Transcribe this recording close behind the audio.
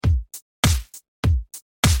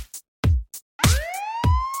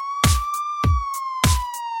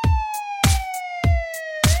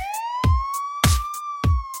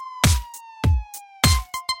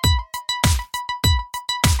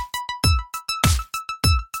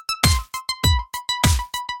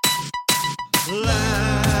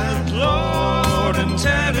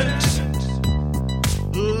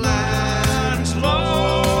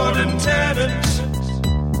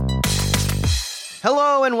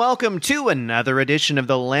welcome to another edition of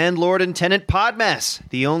the Landlord and Tenant Podmess,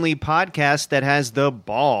 the only podcast that has the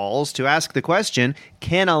balls to ask the question,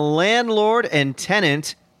 can a landlord and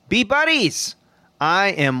tenant be buddies? I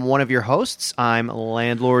am one of your hosts. I'm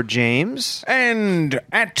Landlord James. And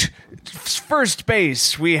at first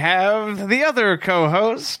base, we have the other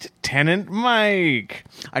co-host, Tenant Mike.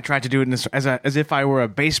 I tried to do it as if I were a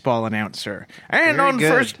baseball announcer. And Very on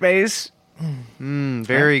good. first base...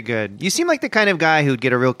 Very good. You seem like the kind of guy who'd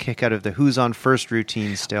get a real kick out of the Who's on First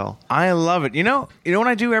routine still. I love it. You know what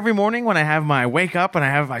I do every morning when I wake up and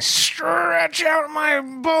I stretch out my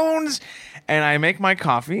bones and I make my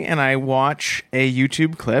coffee and I watch a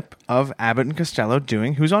YouTube clip of Abbott and Costello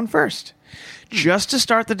doing Who's on First, just to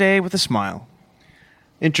start the day with a smile.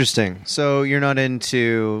 Interesting. So you're not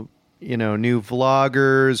into, new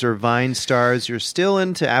vloggers or Vine stars. You're still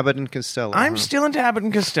into Abbott and Costello. I'm still into Abbott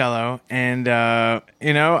and Costello, and I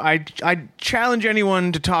challenge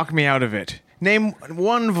anyone to talk me out of it. Name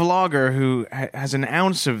one vlogger who has an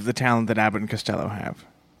ounce of the talent that Abbott and Costello have.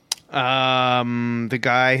 The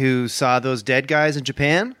guy who saw those dead guys in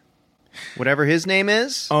Japan, whatever his name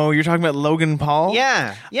is. Oh, you're talking about Logan Paul?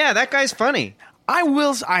 Yeah, that guy's funny. I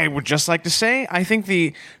would just like to say, I think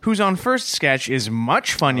the Who's on First sketch is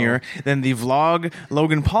much funnier than the vlog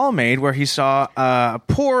Logan Paul made where he saw a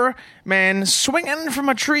poor man swinging from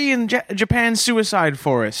a tree in Japan's suicide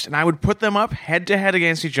forest. And I would put them up head-to-head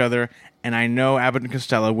against each other, and I know Abbott and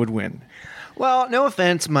Costello would win. Well, no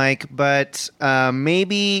offense, Mike, but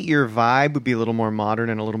maybe your vibe would be a little more modern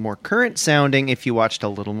and a little more current sounding if you watched a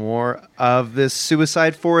little more of this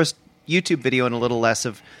suicide forest YouTube video and a little less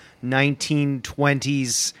of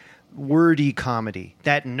 1920s wordy comedy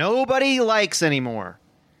that nobody likes anymore.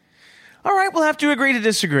 All right, we'll have to agree to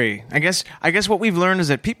disagree. I guess what we've learned is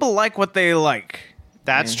that people like what they like.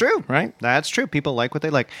 That's true. Right? That's true. People like what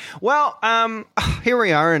they like. Well, here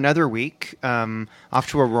we are, another week, off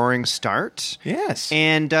to a roaring start. Yes.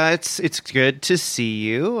 And it's good to see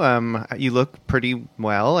you. You look pretty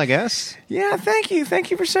well, I guess. Yeah, thank you.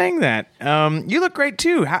 Thank you for saying that. You look great,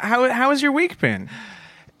 too. How has your week been?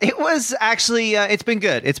 It was actually, it's been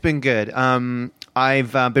good. It's been good.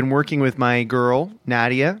 I've been working with my girl,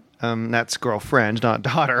 Nadia. That's girlfriend, not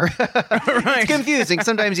daughter. Right. It's confusing.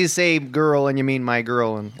 Sometimes you say girl and you mean my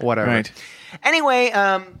girl and whatever. Right. Anyway,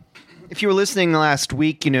 if you were listening last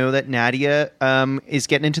week, you know that Nadia is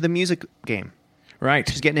getting into the music game. Right.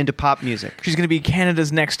 She's getting into pop music. She's going to be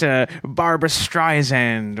Canada's next Barbara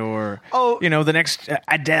Streisand or, the next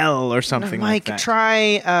Adele or something like that.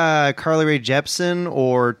 Try Carly Rae Jepsen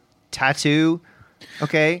or Tattoo.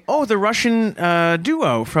 Okay. Oh, the Russian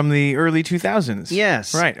duo from the early 2000s.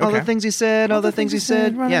 Yes. Right. Okay. All the things he said, all the things he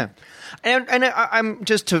said. Right. Yeah. And I'm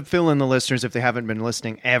just to fill in the listeners if they haven't been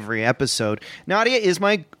listening every episode. Nadia is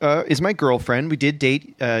my girlfriend. We did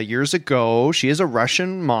date years ago. She is a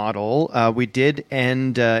Russian model. We did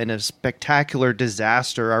end in a spectacular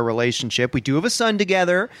disaster, our relationship. We do have a son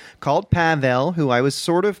together called Pavel, who I was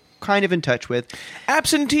kind of in touch with.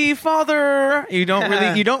 Absentee father. You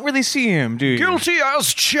don't really see him, do you? Guilty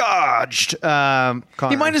as charged. He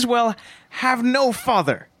might as well have no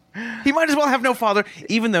father. He might as well have no father,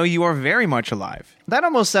 even though you are very much alive. That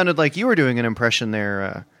almost sounded like you were doing an impression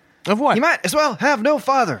there. Of what? He might as well have no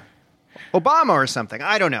father. Obama or something.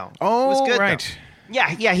 I don't know. Oh, it was good, right. Though.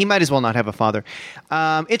 Yeah, he might as well not have a father.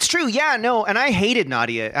 It's true. Yeah, no, and I hated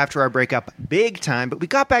Nadia after our breakup big time, but we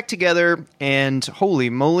got back together, and holy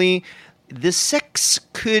moly, the sex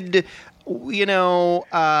could, blow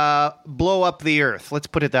up the earth. Let's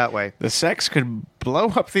put it that way. The sex could blow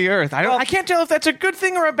up the earth. I can't tell if that's a good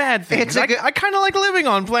thing or a bad thing. I kind of like living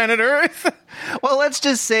on planet Earth. Well, let's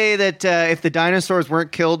just say that if the dinosaurs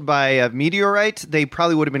weren't killed by a meteorite, they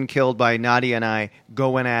probably would have been killed by Nadia and I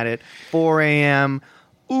going at it. 4 a.m.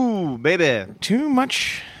 Ooh, baby. Too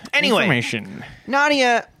much information.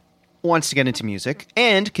 Nadia wants to get into music,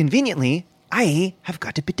 and conveniently, I have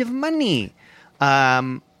got a bit of money.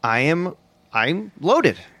 I'm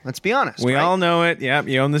loaded. Let's be honest. We right? all know it. Yeah,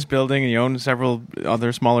 you own this building and you own several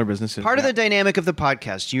other smaller businesses. Part of the dynamic of the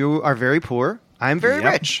podcast, you are very poor. I'm very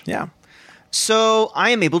rich. Yeah. So I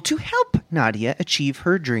am able to help Nadia achieve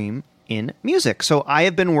her dream in music. So I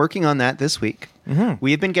have been working on that this week. Mm-hmm.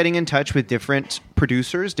 We have been getting in touch with different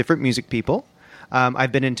producers, different music people.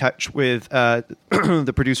 I've been in touch with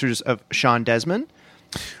the producers of Sean Desmond.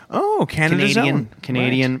 Oh,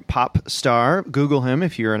 Canadian pop star. Google him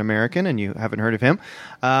if you're an American and you haven't heard of him.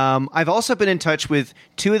 I've also been in touch with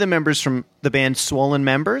two of the members from the band Swollen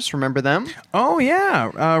Members. Remember them? Oh,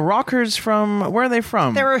 yeah. Rockers from... Where are they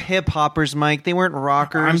from? They were hip-hoppers, Mike. They weren't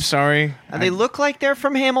rockers. I'm sorry. They look like they're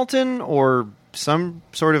from Hamilton or some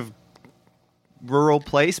sort of rural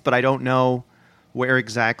place, but I don't know where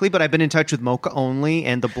exactly. But I've been in touch with Mocha Only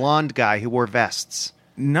and the blonde guy who wore vests.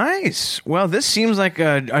 Nice. Well, this seems like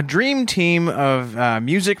a dream team of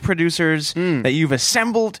music producers that you've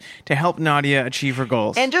assembled to help Nadia achieve her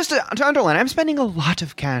goals. And just to underline, I'm spending a lot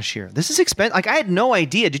of cash here. This is expensive. Like, I had no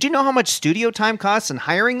idea. Did you know how much studio time costs in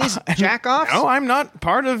hiring these jack-offs? No, I'm not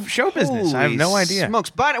part of show business. I have no idea.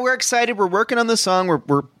 Smokes. But we're excited. We're working on the song.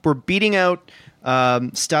 We're beating out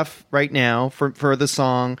stuff right now for the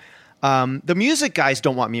song. The music guys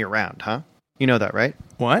don't want me around, huh? You know that, right?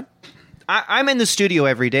 What? I'm in the studio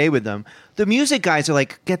every day with them. The music guys are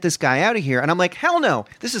like, get this guy out of here. And I'm like, hell no.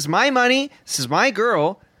 This is my money. This is my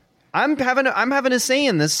girl. I'm having a say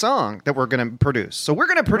in this song that we're going to produce. So we're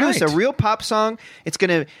going to produce a real pop song. It's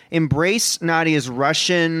going to embrace Nadia's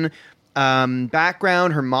Russian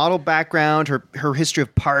background, her model background, her history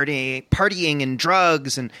of partying and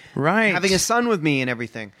drugs and having a son with me and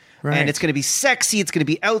everything. Right. And it's going to be sexy. It's going to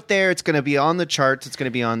be out there. It's going to be on the charts. It's going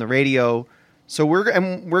to be on the radio. So we're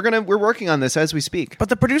working on this as we speak. But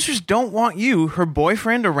the producers don't want you, her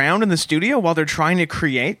boyfriend, around in the studio while they're trying to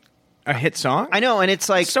create a hit song. I know, and it's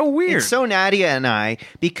like so weird. It's so Nadia and I,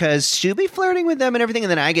 because she'll be flirting with them and everything, and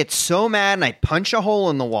then I get so mad and I punch a hole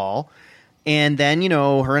in the wall, and then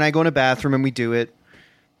her and I go in a bathroom and we do it.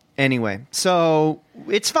 Anyway, so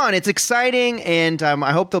it's fun, it's exciting, and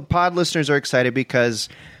I hope the pod listeners are excited because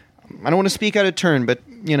I don't want to speak out of turn, but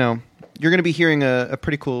you're going to be hearing a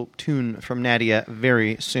pretty cool tune from Nadia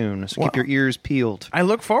very soon, so keep your ears peeled. I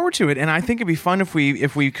look forward to it, and I think it'd be fun if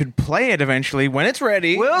we could play it eventually when it's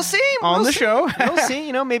ready. We'll see on the show. We'll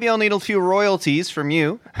see. Maybe I'll need a few royalties from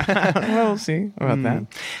you. We'll see about that.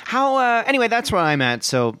 How? Anyway, that's where I'm at.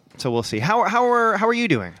 So we'll see. How are you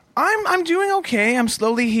doing? I'm doing okay. I'm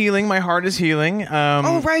slowly healing. My heart is healing.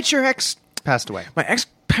 Oh, right. Your ex passed away. My ex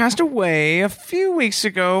passed away a few weeks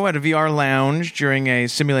ago at a VR lounge during a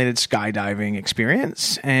simulated skydiving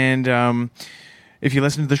experience. And if you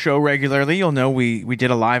listen to the show regularly, you'll know we did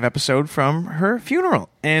a live episode from her funeral.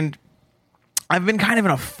 And I've been kind of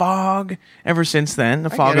in a fog ever since then, a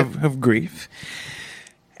fog of grief.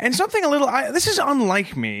 And something this is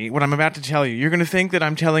unlike me, what I'm about to tell you. You're going to think that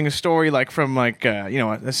I'm telling a story from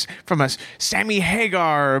a Sammy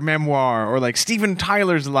Hagar memoir or like Steven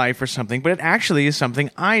Tyler's life or something, but it actually is something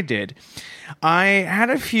I did. I had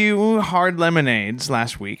a few hard lemonades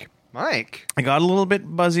last week. Mike. I got a little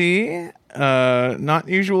bit buzzy, not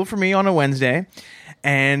usual for me on a Wednesday,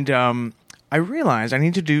 and I realized I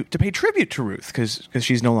need to pay tribute to Ruth because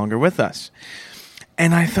she's no longer with us.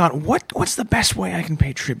 And I thought, what's the best way I can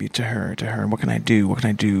pay tribute to her? What can I do?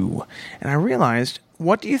 And I realized,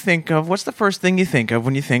 what do you think of? What's the first thing you think of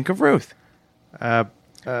when you think of Ruth?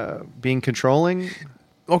 Being controlling?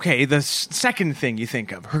 Okay, the second thing you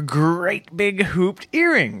think of, her great big hooped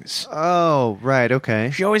earrings. Oh, right, okay.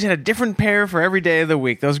 She always had a different pair for every day of the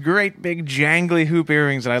week. Those great big jangly hoop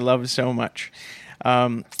earrings that I loved so much.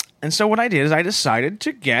 And so what I did is I decided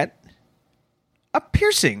to get a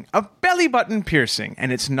piercing, a belly button piercing.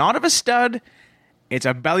 And it's not of a stud. It's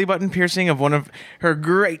a belly button piercing of one of her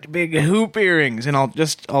great big hoop earrings. And I'll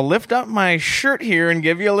lift up my shirt here and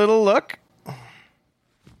give you a little look.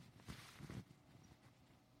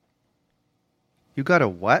 You got a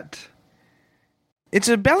what? It's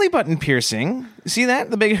a belly button piercing. See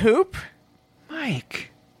that? The big hoop?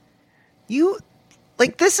 Mike,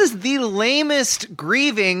 this is the lamest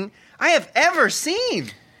grieving I have ever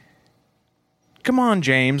seen. Come on,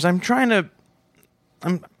 James. I'm trying to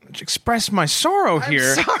express my sorrow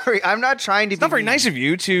here. I'm sorry. I'm not trying to be It's not very nice of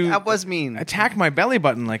you to That was mean. attack my belly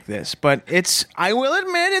button like this, but I will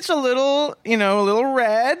admit it's a little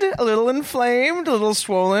red, a little inflamed, a little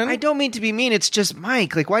swollen. I don't mean to be mean. It's just,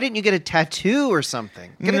 Mike, why didn't you get a tattoo or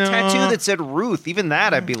something? Get a tattoo that said Ruth. Even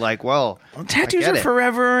that, I'd be like, well, tattoos are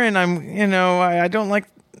forever, and I don't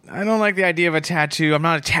like the idea of a tattoo. I'm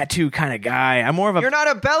not a tattoo kind of guy. I'm more of a... You're not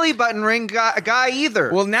a belly button ring guy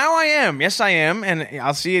either. Well, now I am. Yes, I am. And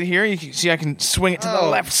I'll see it here. You can see I can swing it to the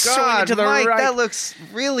left, swing it to the Mike, right. That looks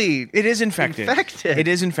really... It is infected. It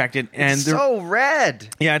is infected. And it's so red.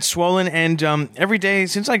 Yeah, it's swollen. And every day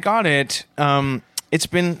since I got it,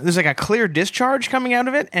 there's like a clear discharge coming out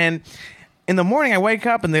of it. And in the morning, I wake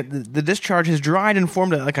up and the discharge has dried and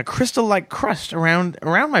formed like a crystal-like crust around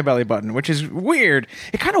my belly button, which is weird.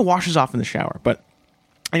 It kind of washes off in the shower. But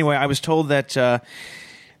anyway, I was told that the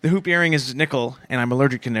hoop earring is nickel, and I'm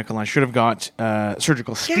allergic to nickel. I should have got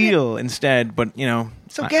surgical steel instead, but,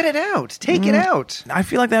 So get it out. Take it out. I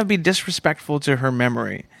feel like that would be disrespectful to her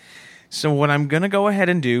memory. So what I'm going to go ahead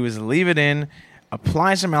and do is leave it in,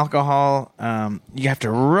 apply some alcohol. You have to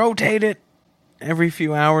rotate it every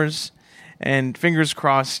few hours. And fingers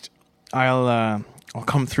crossed, I'll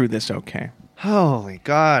come through this okay. Holy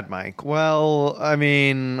God, Mike. Well, I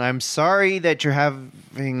mean, I'm sorry that you're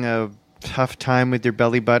having a tough time with your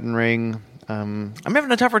belly button ring. I'm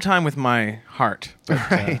having a tougher time with my heart.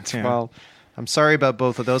 But, right. yeah. Well, I'm sorry about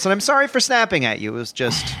both of those, and I'm sorry for snapping at you. It was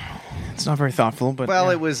just... It's not very thoughtful, but... Well,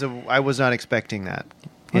 yeah. I was not expecting that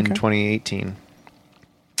in 2018.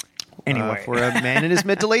 Anyway. For a man in his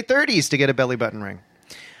mid to late 30s to get a belly button ring.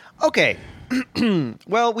 Okay.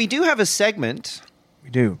 Well, we do have a segment. We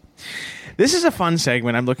do. This is a fun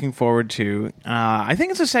segment I'm looking forward to. I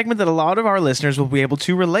think it's a segment that a lot of our listeners will be able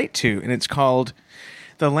to relate to, and it's called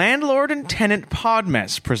The Landlord and Tenant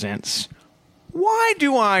Podmess presents Why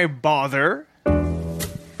Do I Bother?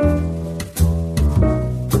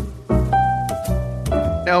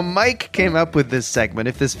 Now, Mike came up with this segment.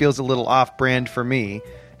 If this feels a little off-brand for me,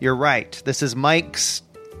 you're right. This is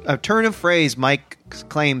a turn of phrase Mike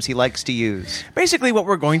claims he likes to use. Basically, what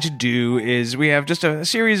we're going to do is we have just a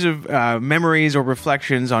series of memories or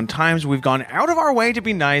reflections on times we've gone out of our way to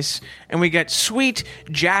be nice, and we get sweet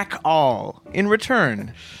jack all in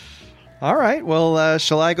return. All right. Well,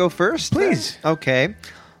 shall I go first? Please. Okay.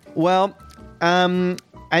 Well,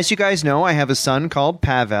 as you guys know, I have a son called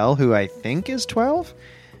Pavel, who I think is 12.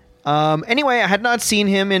 Anyway, I had not seen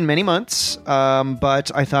him in many months,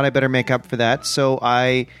 but I thought I better make up for that. So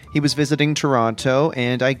he was visiting Toronto,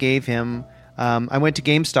 and I gave him, I went to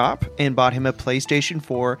GameStop and bought him a PlayStation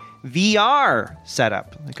 4 VR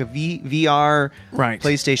setup, like a VR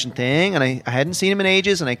PlayStation thing. And I hadn't seen him in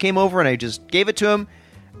ages, and I came over and I just gave it to him,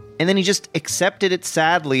 and then he just accepted it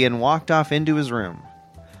sadly and walked off into his room.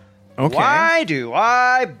 Okay. Why do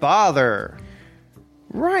I bother?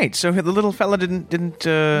 Right, so the little fella didn't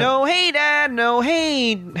No, hey, Dad. No,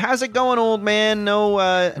 hey, how's it going, old man? No,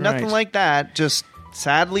 nothing like that. Just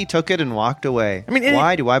sadly took it and walked away. I mean,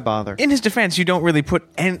 why do I bother? In his defense, you don't really put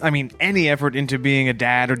any effort into being a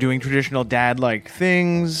dad or doing traditional dad-like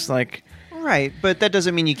things, like... Right, but that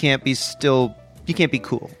doesn't mean you can't be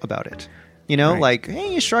cool about it. You know, like,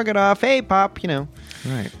 hey, you shrug it off. Hey, Pop, you know.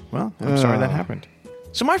 Right, well, I'm sorry that happened.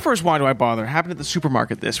 So my first why do I bother happened at the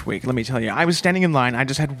supermarket this week. Let me tell you, I was standing in line. I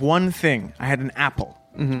just had one thing. I had an apple.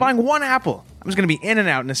 I was buying one apple. I was going to be in and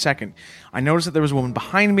out in a second. I noticed that there was a woman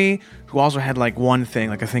behind me who also had like one thing,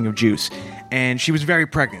 like a thing of juice. And she was very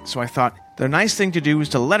pregnant. So I thought the nice thing to do was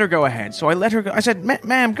to let her go ahead. So I let her go. I said,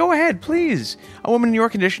 ma'am, go ahead, please. A woman in your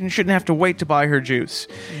condition shouldn't have to wait to buy her juice.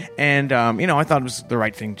 And, I thought it was the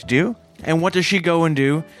right thing to do. And what does she go and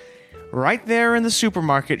do? Right there in the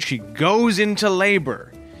supermarket, she goes into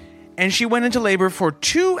labor. And she went into labor for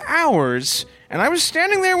 2 hours, and I was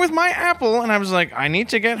standing there with my apple, and I was like, I need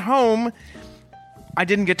to get home. I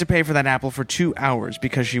didn't get to pay for that apple for 2 hours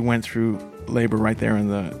because she went through labor right there in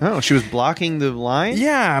the... Oh, she was blocking the line?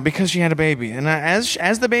 Yeah, because she had a baby. And as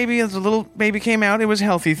the little baby came out, it was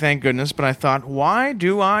healthy, thank goodness, but I thought, why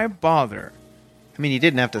do I bother? I mean, you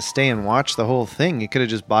didn't have to stay and watch the whole thing. You could have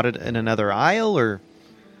just bought it in another aisle, or...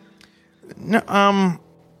 No,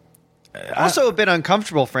 also a bit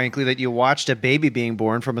uncomfortable, frankly, that you watched a baby being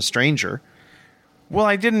born from a stranger. Well,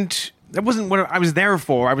 I didn't... That wasn't what I was there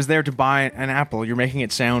for. I was there to buy an apple. You're making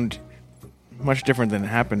it sound much different than it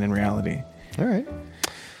happened in reality. All right.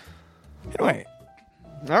 Anyway.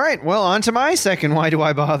 All right, well, on to my second Why Do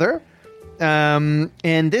I Bother? And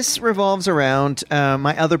this revolves around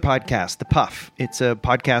my other podcast, The Puff. It's a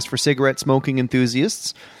podcast for cigarette smoking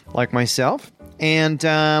enthusiasts like myself. And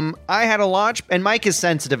I had a launch, and Mike is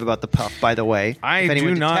sensitive about The Puff, by the way. I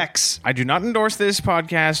do not endorse this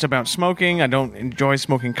podcast about smoking. I don't enjoy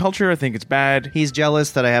smoking culture. I think it's bad. He's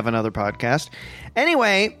jealous that I have another podcast.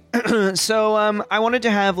 Anyway, so I wanted to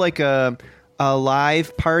have like a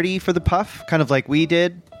live party for The Puff, kind of like we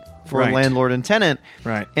did for Landlord and Tenant.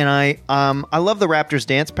 Right. And I love the Raptors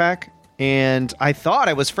Dance Pack. And I thought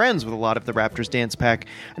I was friends with a lot of the Raptors Dance Pack.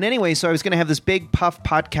 And anyway, so I was going to have this big Puff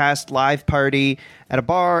podcast live party at a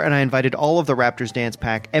bar, and I invited all of the Raptors Dance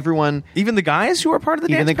Pack, everyone. Even the guys who are part of the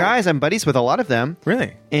dance pack? Even the guys. I'm buddies with a lot of them.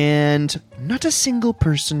 Really? And not a single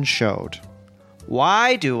person showed.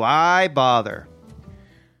 Why do I bother?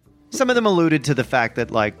 Some of them alluded to the fact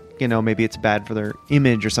that, like, maybe it's bad for their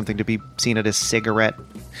image or something to be seen at a cigarette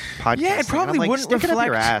podcast. Yeah, it probably wouldn't reflect... Up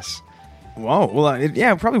your ass. Whoa. Well,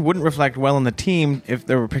 it probably wouldn't reflect well on the team if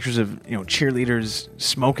there were pictures of, cheerleaders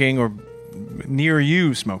smoking or near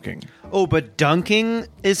you smoking. Oh, but dunking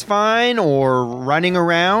is fine, or running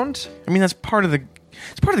around? I mean, that's part of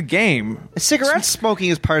the game. Cigarette smoking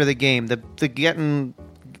is part of the game. The getting,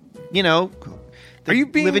 Are you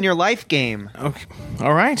being... living your life game. Okay.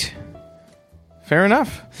 All right. Fair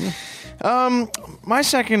enough. My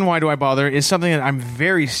second why do I bother is something that I'm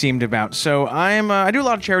very steamed about. So I do a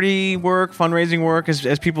lot of charity work, fundraising work,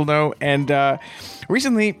 as people know, and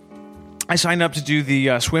recently I signed up to do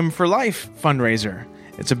the Swim for Life fundraiser.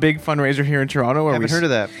 It's a big fundraiser here in Toronto. I haven't heard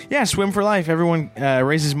of that. Yeah, Swim for Life. Everyone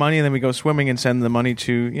raises money, and then we go swimming and send the money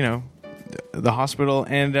to, the hospital.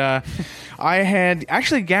 And I had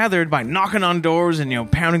actually gathered by knocking on doors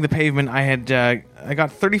and, pounding the pavement. I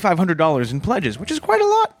got $3,500 in pledges, which is quite a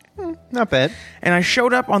lot. Not bad. And I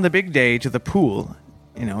showed up on the big day to the pool,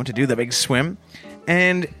 to do the big swim.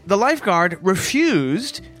 And the lifeguard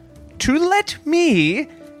refused to let me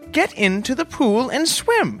get into the pool and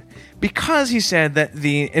swim. Because he said that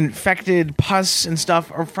the infected pus and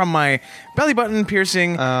stuff from my belly button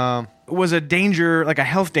piercing was a danger, like a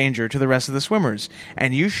health danger to the rest of the swimmers.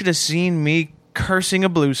 And you should have seen me cursing a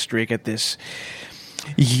blue streak at this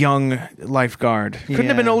young lifeguard. Couldn't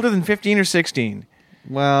have been older than 15 or 16.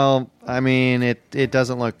 Well, I mean, it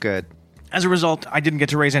doesn't look good. As a result, I didn't get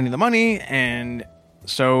to raise any of the money, and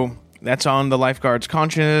so that's on the lifeguard's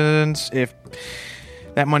conscience. If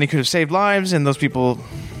that money could have saved lives and those people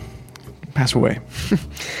pass away.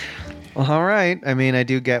 Well, all right. I mean, I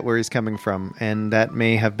do get where he's coming from, and that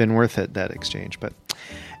may have been worth it, that exchange. But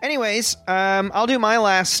anyways, I'll do my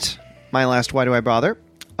last why do I bother?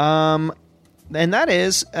 And that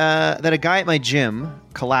is that a guy at my gym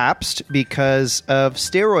collapsed because of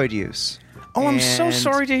steroid use. Oh, I'm so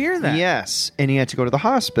sorry to hear that. Yes, and he had to go to the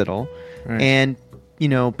hospital. Right. And,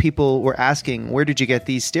 people were asking, where did you get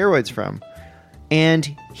these steroids from?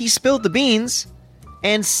 And he spilled the beans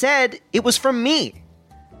and said it was from me.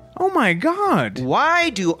 Oh my God. Why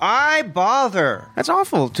do I bother? That's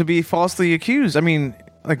awful to be falsely accused. I mean,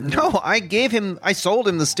 No, I sold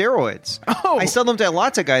him the steroids. Oh. I sell them to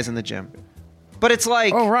lots of guys in the gym. But it's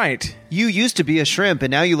like, oh, right. You used to be a shrimp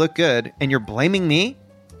and now you look good and you're blaming me?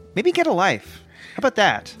 Maybe get a life. How about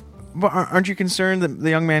that? But aren't you concerned that the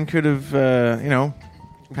young man could have,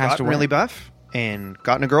 passed Gotten away? really buff and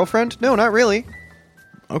gotten a girlfriend? No, not really.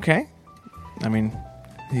 Okay. I mean,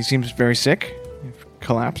 he seems very sick. He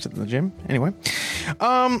collapsed at the gym. Anyway.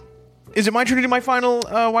 Is it my turn to do my final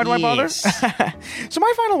why do I bother? Yes. So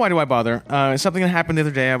my final why do I bother is something that happened the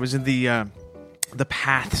other day. I was in the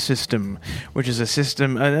Path system, which is a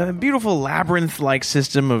system, a beautiful labyrinth-like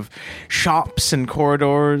system of shops and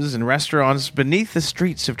corridors and restaurants beneath the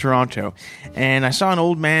streets of Toronto. And I saw an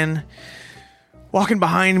old man walking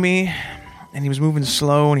behind me, and he was moving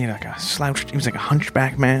slow, and he had like a slouched, he was like a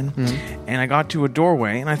hunchback man. Mm-hmm. And I got to a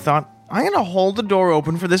doorway, and I thought, I'm going to hold the door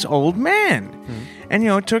open for this old man. Mm-hmm. And,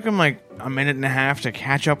 it took him like a minute and a half to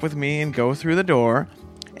catch up with me and go through the door.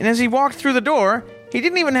 And as he walked through the door, he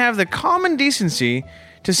didn't even have the common decency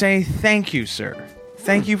to say, thank you, sir.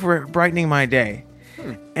 Thank you for brightening my day.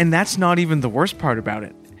 And that's not even the worst part about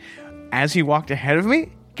it. As he walked ahead of me,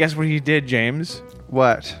 guess what he did, James?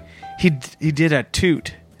 What? He did a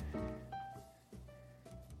toot.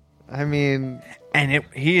 I mean... And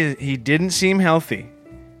he didn't seem healthy.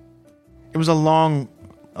 It was a long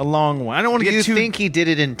one. I don't want to get too... Do you think he did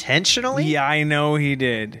it intentionally? Yeah, I know he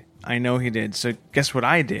did. So guess what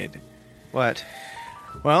I did? What?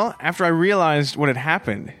 Well, after I realized what had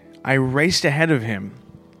happened, I raced ahead of him.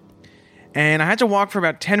 And I had to walk for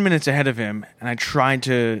about 10 minutes ahead of him, and I tried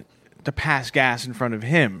to pass gas in front of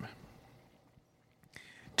him.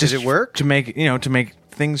 Did it work? To make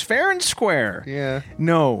things fair and square. Yeah.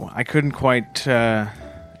 No, I couldn't quite... I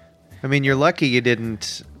mean, you're lucky you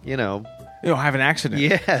didn't, have an accident.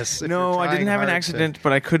 Yes. No, I didn't have an accident,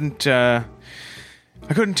 but I couldn't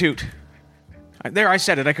toot. There, I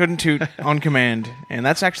said it. I couldn't toot on command, and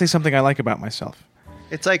that's actually something I like about myself.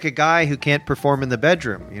 It's like a guy who can't perform in the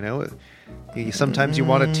bedroom, Sometimes you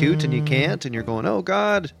want to toot and you can't, and you're going, oh,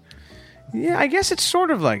 God. Yeah, I guess it's sort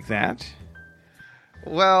of like that.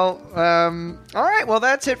 Well, all right. Well,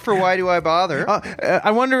 that's it for Why Do I Bother? I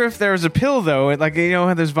wonder if there's a pill, though. Like,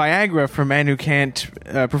 how there's Viagra for men who can't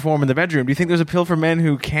perform in the bedroom. Do you think there's a pill for men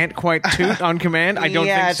who can't quite toot on command? I don't think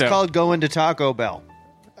so. Yeah, it's called going to Taco Bell.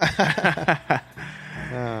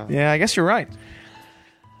 Yeah, I guess you're right.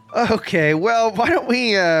 Okay, well, why don't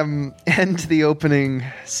we end the opening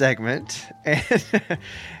segment,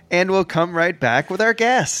 and we'll come right back with our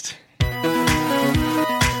guest.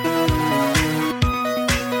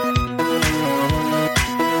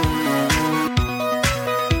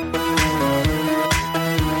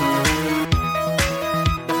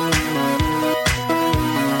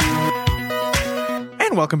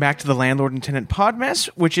 Welcome back to the Landlord and Tenant Podmess,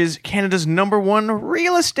 which is Canada's #1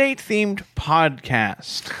 real estate-themed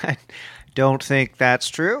podcast. I don't think that's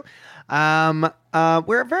true.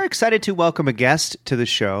 We're very excited to welcome a guest to the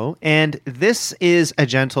show, and this is a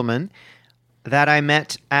gentleman that I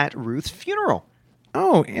met at Ruth's funeral.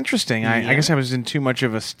 Oh, interesting. I guess I was in too much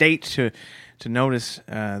of a state to notice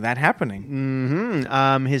that happening.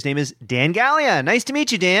 His name is Dan Galea. Nice to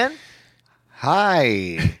meet you, Dan.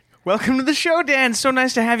 Hi. Welcome to the show, Dan. So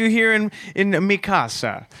nice to have you here in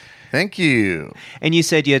Mikasa. Thank you. And you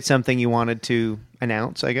said you had something you wanted to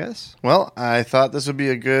announce, I guess? Well, I thought this would be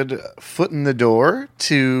a good foot in the door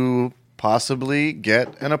to possibly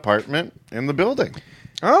get an apartment in the building.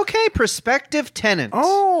 Okay, prospective tenant.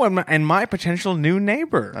 Oh, and my potential new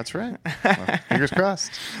neighbor. That's right. Well, fingers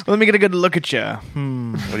crossed. Well, let me get a good look at you.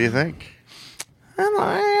 What do you think?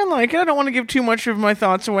 I like it. I don't want to give too much of my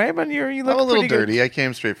thoughts away, but you look I'm a little pretty good. dirty. I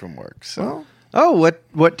came straight from work. So Oh,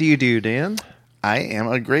 what do you do, Dan? I am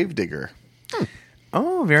a gravedigger.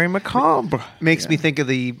 Oh, very macabre. Makes me think of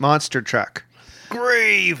the monster truck.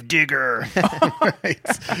 Gravedigger.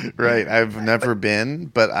 Right. I've never been,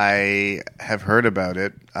 but I have heard about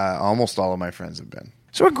it. Almost all of my friends have been.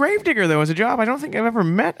 So a gravedigger, though, is a job. I don't think I've ever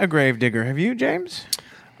met a gravedigger. Have you, James?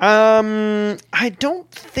 I don't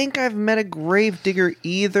think I've met a gravedigger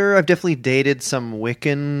either. I've definitely dated some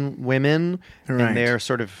Wiccan women, Right. and they're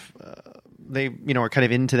sort of they are kind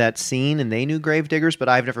of into that scene, and they knew gravediggers, but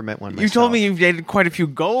I've never met one myself. You told me you've dated quite a few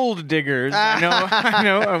gold diggers. I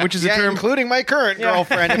know, which is a term. including my current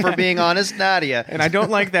girlfriend, if we're being honest, Nadia. And I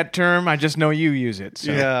don't like that term. I just know you use it.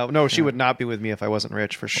 So. Yeah, no, she would not be with me if I wasn't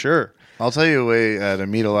rich, for sure. I'll tell you a way to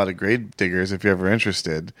meet a lot of grave diggers if you're ever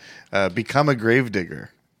interested. Become a grave digger.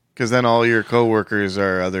 Because then all your coworkers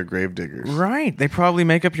are other grave diggers. Right. They probably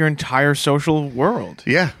make up your entire social world.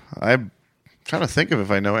 Yeah. I'm trying to think of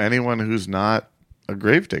if I know anyone who's not a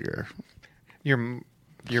grave digger. Your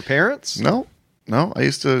parents? No. I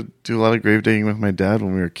used to do a lot of grave digging with my dad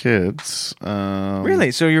when we were kids.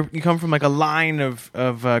 Really? So you come from like a line of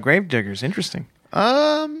grave diggers. Interesting.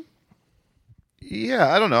 Yeah,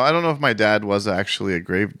 I don't know. I don't know if my dad was actually a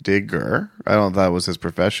grave digger. I don't know if that was his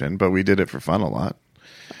profession, but we did it for fun a lot.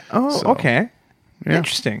 Oh, okay. Yeah.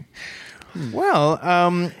 Interesting. Well,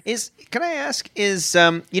 Can I ask, is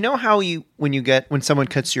you know how when someone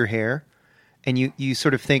cuts your hair and you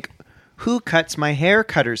sort of think, who cuts my hair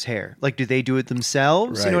cutter's hair? Like, do they do it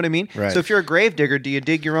themselves? You know Right, what I mean? right. So if you're a grave digger, do you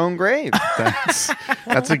dig your own grave?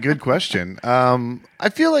 That's a good question. I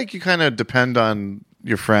feel like you kind of depend on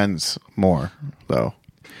your friends more, though.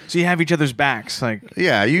 so you have each other's backs. Like,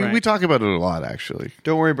 Yeah, Right. we talk about it a lot, actually.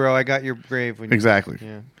 Don't worry, bro. I got your grave. When Exactly.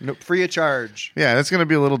 Yeah. No, free of charge. Yeah, it's going to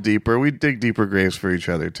be a little deeper. We dig deeper graves for each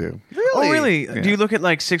other, too. Really? oh, really? Yeah. Do you look at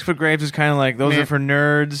like 6-foot graves as kind of like those Meh. are for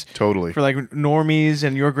nerds? Totally. For like normies,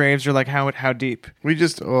 and your graves are like how deep?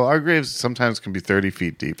 Our graves sometimes can be 30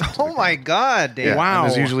 feet deep. Oh my God, Dave. Yeah, Wow. and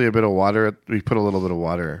there's usually a bit of water. We put a little bit of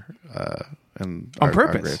water in On our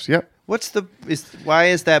purpose? graves. Yep. Why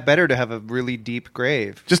is that better to have a really deep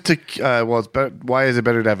grave? Just to it's better. Why is it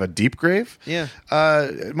better to have a deep grave? Yeah.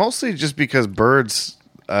 Mostly just because birds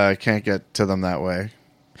can't get to them that way.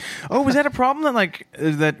 Oh, was that a problem that like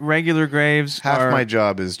that regular graves Half are? my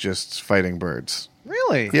job is just fighting birds.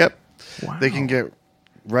 Really? Yep. Wow. They can get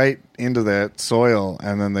right into that soil,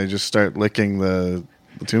 and then they just start licking the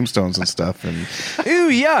tombstones and stuff. And Ew,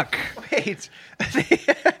 yuck. Wait.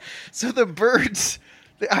 So the birds.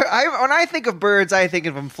 When I think of birds, I think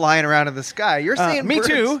of them flying around in the sky. You're saying me birds,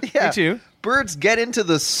 too. Yeah, Me too. Birds get into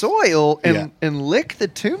the soil Yeah. and lick the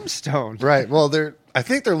tombstone. right, well, I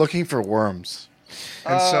think they're looking for worms.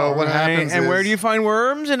 And so what Right. happens And is where do you find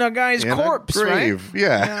worms in a guy's in a corpse? Right? grave.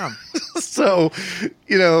 Yeah. So,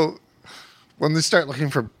 when they start looking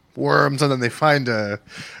for worms and then they find a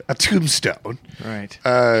tombstone, Right.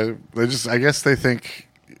 I guess they think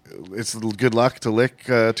it's good luck to lick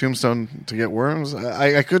a tombstone to get worms.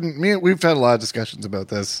 I couldn't. We've had a lot of discussions about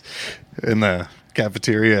this in the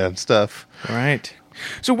cafeteria and stuff. Right.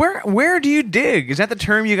 So where do you dig? Is that the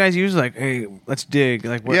term you guys use? Like, hey, let's dig.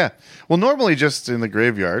 Like, what? Yeah. Well, normally just in the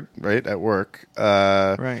graveyard, right, at work.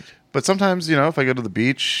 Right. But sometimes, if I go to the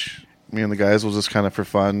beach, me and the guys will just kind of for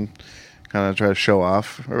fun, kind of try to show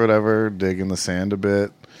off or whatever, dig in the sand a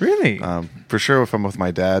bit. Really? For sure, if I'm with my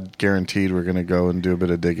dad, guaranteed we're going to go and do a bit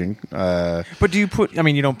of digging. But do you put? I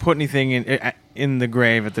mean, you don't put anything in the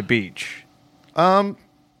grave at the beach.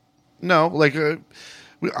 No, like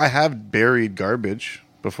I have buried garbage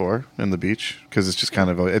before in the beach because it's just kind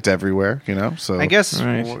of it's everywhere, So I guess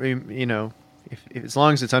Right. if as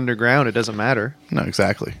long as it's underground, it doesn't matter. no,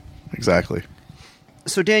 exactly.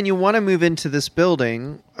 So Dan, you want to move into this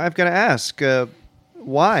building? I've got to ask,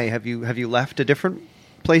 why have you left a different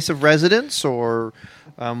place of residence, or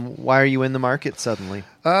why are you in the market suddenly?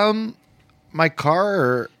 My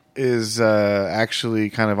car is actually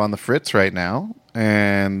kind of on the fritz right now,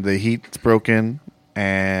 and the heat's broken,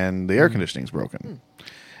 and the air conditioning's broken.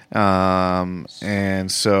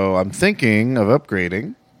 And so I'm thinking of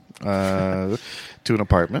upgrading to an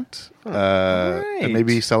apartment, and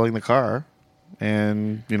maybe selling the car,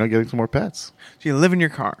 and getting some more pets. So you live in your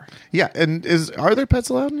car. Yeah, and are there pets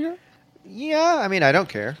allowed in here? Yeah, I mean, I don't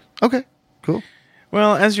care. Okay, cool.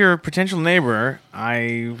 Well, as your potential neighbor,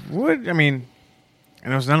 I know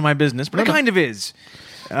it's none of my business, but it kind of is.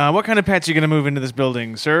 What kind of pets are you going to move into this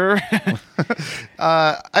building, sir?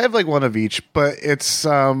 I have like one of each, but it's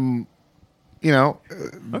okay.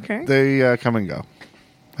 They come and go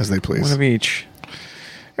as they please. One of each.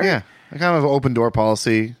 Yeah, I kind of have an open door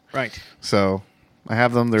policy. Right. So I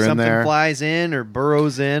have them. They're in there. Something flies in or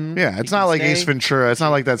burrows in. Yeah, it's not like Ace Ventura. It's not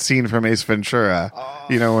like that scene from Ace Ventura.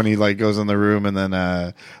 When he like goes in the room and then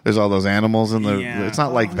there's all those animals in the. Yeah. It's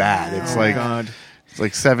not like that. It's like God. It's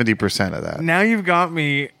like 70% of that. Now you've got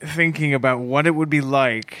me thinking about what it would be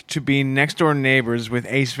like to be next door neighbors with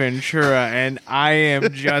Ace Ventura, and I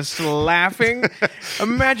am just laughing.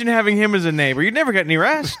 Imagine having him as a neighbor. You'd never get any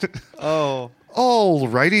rest. Oh.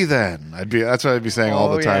 Alrighty then. That's what I'd be saying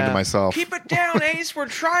all the time to myself. Keep it down, Ace. We're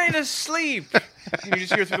trying to sleep. You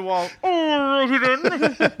just hear through the wall.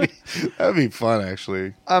 That'd be fun,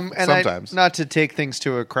 actually. And sometimes. not to take things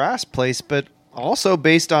to a crass place, but also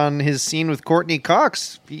based on his scene with Courtney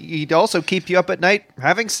Cox, he'd also keep you up at night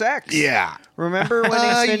having sex. Yeah. Remember when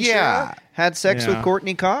Ace Ventura had sex with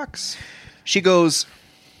Courtney Cox? She goes,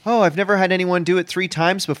 "Oh, I've never had anyone do it 3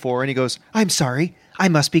 times before." And he goes, "I'm sorry. I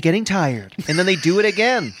must be getting tired." And then they do it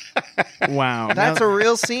again. Wow. That's a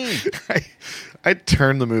real scene. I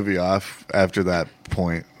turned the movie off after that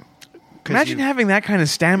point. Imagine having that kind of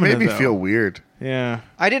stamina, It made me though. feel weird. Yeah.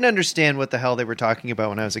 I didn't understand what the hell they were talking about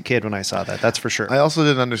when I was a kid when I saw that. That's for sure. I also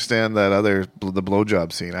didn't understand that the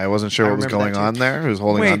blowjob scene. I wasn't sure what was remember going that too. on there. Who was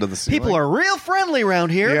holding Wait, onto the ceiling? People are real friendly around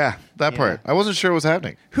here. Yeah, that part. I wasn't sure what was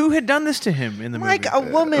happening. Who had done this to him in the Like movie?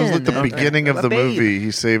 a woman. It was like the a- beginning a of the babe. movie. He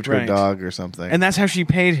saved her Right. dog or something. And that's how she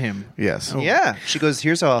paid him. yes. Yeah. She goes,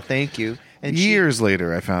 "Here's how I'll thank you." And Years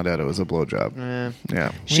later, I found out it was a blowjob.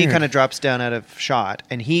 Yeah. she Weird. kind of drops down out of shot,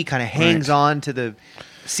 and he kind of hangs Right. on to the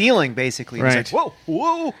ceiling, basically. And Right. He's like,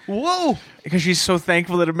 "Whoa, whoa, whoa." Because she's so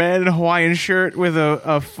thankful that a man in a Hawaiian shirt with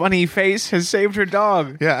a funny face has saved her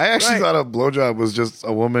dog. Yeah, I actually Right. thought a blowjob was just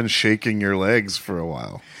a woman shaking your legs for a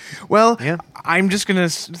while. Well, Yeah. I'm just going to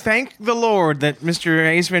thank the Lord that Mr.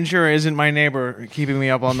 Ace Ventura isn't my neighbor keeping me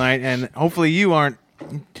up all night, and hopefully you aren't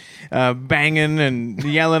banging and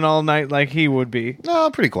yelling all night like he would be. No,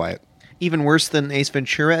 pretty quiet. Even worse than Ace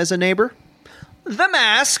Ventura as a neighbor? The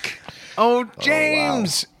Mask. Oh,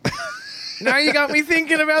 James! Now you got me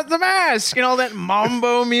thinking about The Mask and all that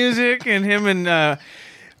mambo music and him and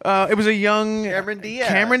it was a young Cameron Diaz.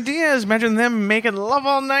 Cameron Diaz. Imagine them making love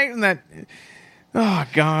all night and that. Oh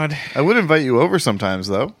God! I would invite you over sometimes,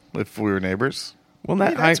 though, if we were neighbors. Well,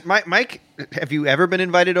 Mike, have you ever been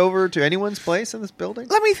invited over to anyone's place in this building?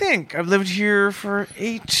 let me think. I've lived here for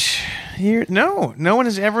 8 years. No one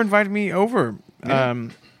has ever invited me over.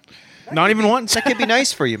 Not even once. That could be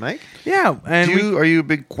nice for you, Mike. Yeah, and Are you a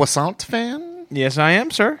big croissant fan? yes, I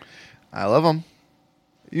am, sir. I love them.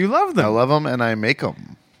 You love them. I love them, and I make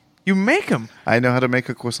them. You make them. I know how to make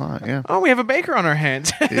a croissant. Yeah. Oh, we have a baker on our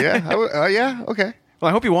hands. Yeah. Yeah. Okay. Well,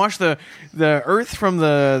 I hope you wash the earth from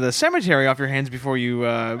the cemetery off your hands before you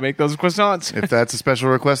make those croissants. If that's a special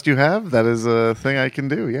request you have, that is a thing I can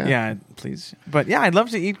do. Yeah. Yeah, please. But yeah, I'd love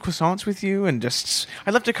to eat croissants with you, and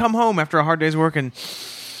I'd love to come home after a hard day's work and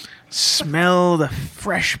smell the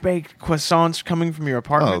fresh baked croissants coming from your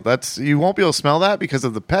apartment. Oh, you won't be able to smell that because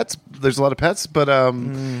of the pets. There's a lot of pets, but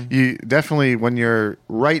you definitely, when you're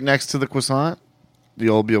right next to the croissant,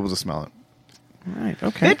 you'll be able to smell it. Right.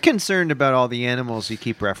 Okay. Bit concerned about all the animals you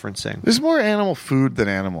keep referencing. There's more animal food than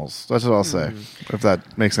animals. That's what I'll say, if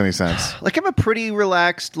that makes any sense. Like, I'm a pretty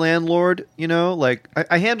relaxed landlord, like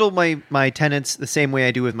I handle my tenants the same way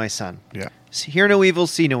I do with my son. Yeah. Hear no evil,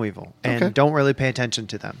 see no evil, and Okay. don't really pay attention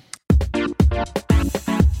to them.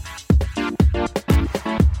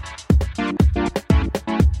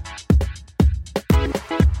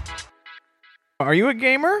 Are you a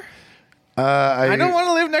gamer? I don't want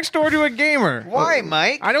to live next door to a gamer. Why,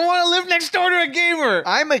 Mike? I don't want to live next door to a gamer.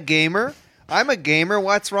 I'm a gamer.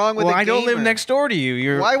 What's wrong with Well, a gamer? I don't live next door to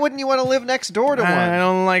you. Why wouldn't you want to live next door to one? I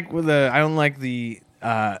don't like the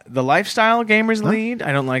lifestyle gamers lead.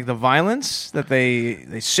 I don't like the violence that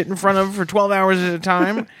they sit in front of for 12 hours at a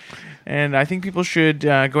time. And I think people should go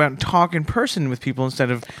out and talk in person with people instead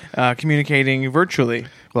of communicating virtually.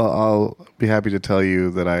 Well, I'll be happy to tell you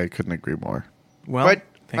that I couldn't agree more. Well, But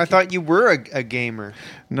I thought you were a gamer.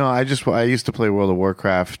 No, I used to play World of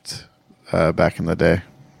Warcraft back in the day.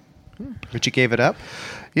 But you gave it up?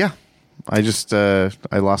 Yeah. I just I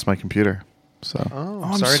lost my computer. So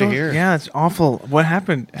I'm sorry to hear. Yeah, it's awful. What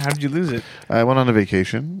happened? How did you lose it? I went on a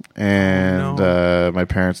vacation, and my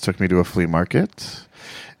parents took me to a flea market.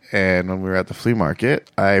 And when we were at the flea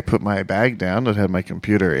market, I put my bag down that had my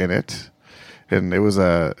computer in it. And it was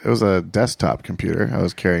a desktop computer. I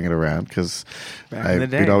was carrying it around because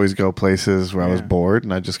we'd always go places where I was bored,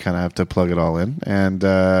 and I just kind of have to plug it all in. And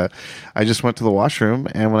I just went to the washroom,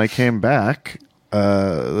 and when I came back,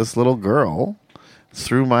 this little girl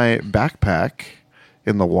threw my backpack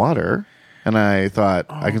in the water, and I thought,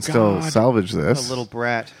 I can still salvage this. A little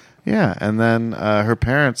brat. Yeah, and then her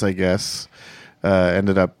parents, I guess,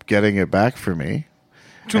 ended up getting it back for me.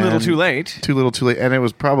 Too little, too late. Too little, too late, and it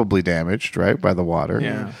was probably damaged, right, by the water.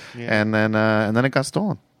 Yeah. And then it got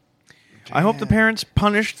stolen. I hope the parents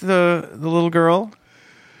punished the little girl.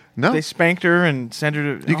 No, They spanked her and sent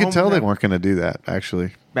her to you could home tell with they that. weren't going to do that.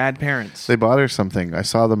 Actually, Bad parents. they bought her something. I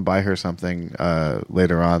saw them buy her something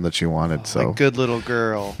later on that she wanted. So A good little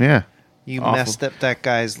girl. yeah, You Awful. messed up that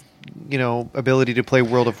guy's, ability to play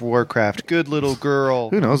World of Warcraft. Good little girl.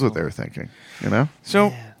 who knows what they were thinking? You know?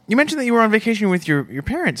 So you mentioned that you were on vacation with your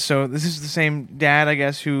parents. So this is the same dad, I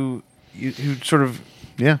guess, who sort of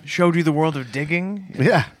Yeah, showed you the world of digging,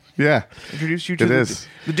 yeah, yeah. introduced you to It is.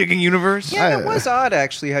 the digging universe. Yeah, it was odd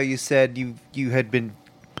actually how you said you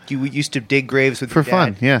used to dig graves with For your dad,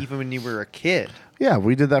 fun, yeah. even when you were a kid. Yeah,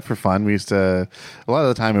 we did that for fun. We used to. A lot of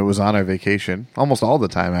the time, it was on our vacation. Almost all the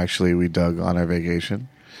time, actually, we dug on our vacation.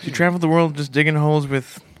 You traveled the world just digging holes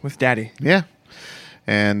with daddy. Yeah,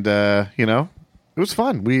 and it was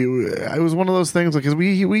fun. It was one of those things because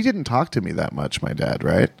we didn't talk to me that much, my dad,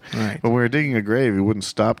 right? Right. When we were digging a grave, he wouldn't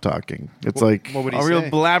stop talking. It's like, What would he A real say?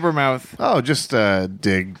 blabbermouth. just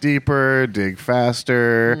dig deeper, dig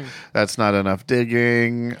faster. That's not enough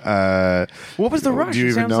digging. What was the rush? Do you It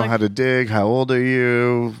even sounds know like- how to dig? How old are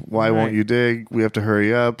you? Why won't Right. you dig? We have to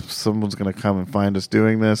hurry up. Someone's going to come and find us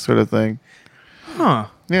doing this sort of thing. Huh.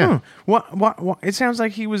 Yeah. What? It sounds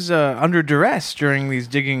like he was under duress during these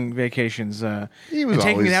digging vacations. He was and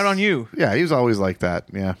taking always, it out on you. Yeah, he was always like that.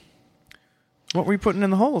 Yeah. What were you putting in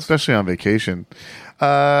the holes? Especially on vacation.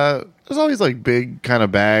 There's always like big kind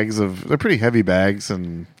of bags they're pretty heavy bags,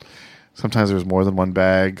 and sometimes there was more than one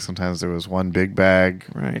bag. Sometimes there was one big bag.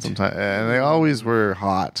 Right. Sometimes, and they always were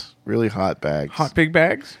hot, really hot bags. Hot big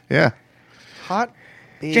bags? Yeah. Hot.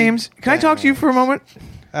 Big James, can I talk to you for a moment?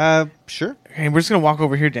 Sure. Okay, we're just going to walk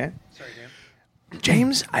over here, Dan. Sorry, Dan.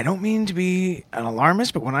 James, I don't mean to be an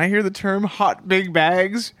alarmist, but when I hear the term hot big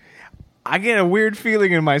bags, I get a weird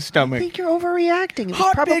feeling in my I stomach. think you're overreacting. It was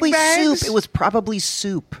Hot probably big bags? soup. It was probably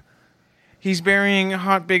soup. He's burying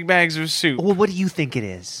hot big bags of soup. Well, what do you think it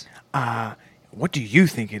is? What do you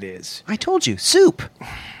think it is? I told you, soup.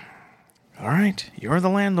 All right, you're the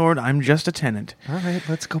landlord. I'm just a tenant. All right,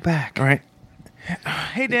 let's go back. All right.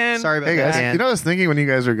 Hey, Dan. Sorry about Hey that. guys, Dan. you know what I was thinking when you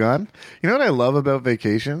guys were gone? You know what I love about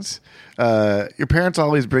vacations? Your parents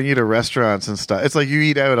always bring you to restaurants and stuff. It's like you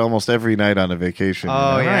eat out almost every night on a vacation. you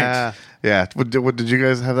Oh know? yeah. Yeah. Did you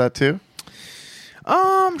guys have that too?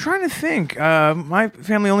 I'm trying to think. My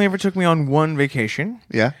family only ever took me on one vacation.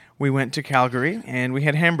 Yeah. We went to Calgary and we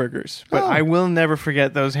had hamburgers, but Oh. I will never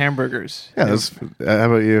forget those hamburgers. Yeah. How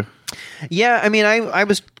about you? Yeah, I mean, I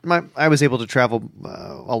was able to travel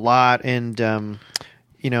a lot, and I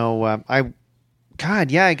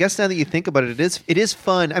guess now that you think about it, it is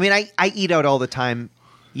fun. I mean, I eat out all the time,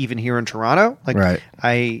 even here in Toronto. Like, Right.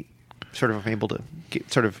 I sort of am able to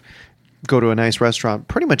go to a nice restaurant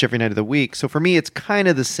pretty much every night of the week. So for me, it's kind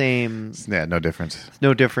of the same. Yeah. No difference.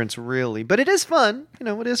 No difference really, but it is fun.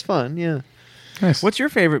 It is fun. Yeah. Nice. What's your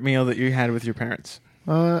favorite meal that you had with your parents?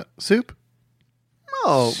 Soup?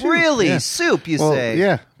 Oh, Soup, really? yeah. Soup? You Well, say?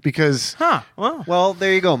 yeah, because Huh. Well, Well,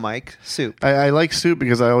 there you go, Mike. Soup. I like soup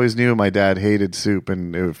because I always knew my dad hated soup,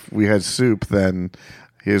 and if we had soup, then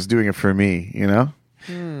he was doing it for me. You know?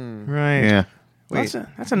 right. Yeah. Well,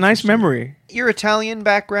 that's a nice memory. Your Italian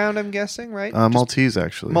background, I'm guessing, right? Maltese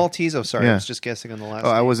actually. Maltese. Oh, sorry. Yeah. I was just guessing on the last. Oh,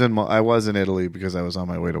 name. I was in Italy because I was on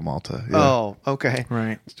my way to Malta. Yeah. Oh, okay.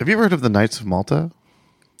 Right. Have you ever heard of the Knights of Malta?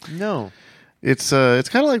 No. It's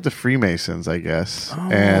kind of like the Freemasons, I guess.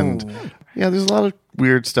 And yeah, there's a lot of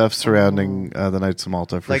weird stuff surrounding the Knights of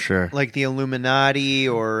Malta for sure. Like the Illuminati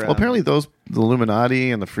or. Well, apparently the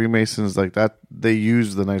Illuminati and the Freemasons like that, they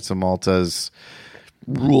use the Knights of Malta's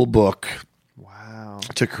rule book Wow.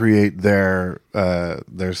 to create their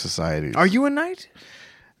societies. Are you a knight?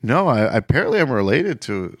 No, apparently I'm related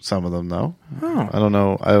to some of them, though. Oh. I don't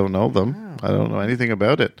know. I don't know them. I don't know anything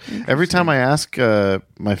about it. Every time I ask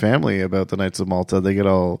my family about the Knights of Malta, they get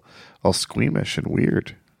all squeamish and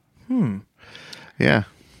weird. Yeah.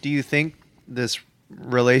 Do you think this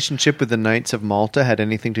relationship with the Knights of Malta had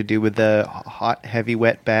anything to do with the hot, heavy,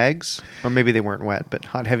 wet bags? Or maybe they weren't wet, but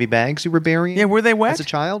hot, heavy bags you were burying? Yeah, were they wet? As a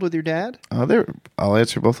child with your dad? I'll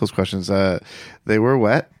answer both those questions. They were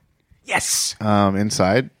wet. Yes.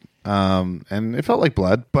 Inside, and it felt like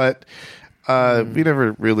blood, but we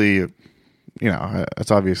never really,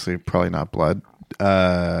 it's obviously probably not blood.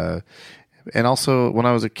 And also, when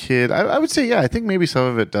I was a kid, I would say, I think maybe some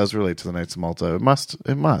of it does relate to the Knights of Malta. It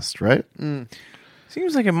must, right?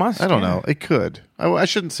 Seems like it must. I don't know. It could. I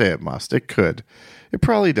shouldn't say it must. It could. It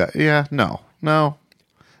probably does. Yeah. No.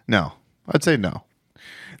 I'd say no.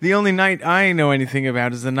 The only night I know anything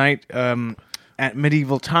about is the night at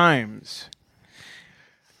medieval times.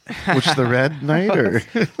 Which the Red Knight, or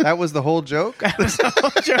That was the whole joke?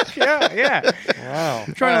 Joke, yeah. Wow.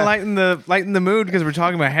 Trying to lighten the mood because we're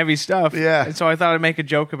talking about heavy stuff. Yeah. And so I thought I'd make a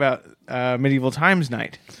joke about medieval times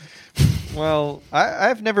night. Well,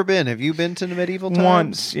 I've never been. Have you been to the medieval times?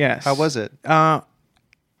 Once, yes. How was it?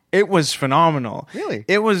 It was phenomenal. Really?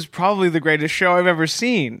 It was probably the greatest show I've ever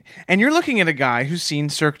seen. And you're looking at a guy who's seen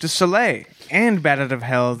Cirque du Soleil and Bat Out of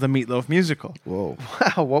Hell, the Meatloaf musical. whoa.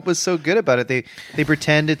 Wow, what was so good about it? They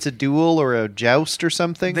pretend it's a duel or a joust or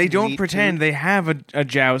something? They don't Meat pretend. food? They have a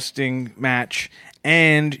jousting match,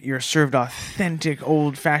 and you're served authentic,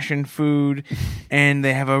 old-fashioned food, and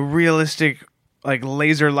they have a realistic, like,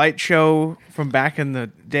 laser light show from back in the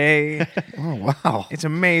day. Oh, wow. It's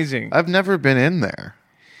amazing. I've never been in there.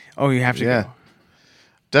 Oh, you have to Yeah. go.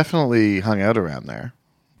 Definitely hung out around there,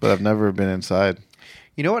 but I've never been inside.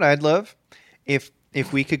 You know what I'd love? If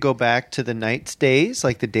we could go back to the knights days,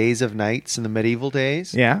 like the days of knights in the medieval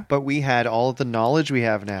days. Yeah. But we had all of the knowledge we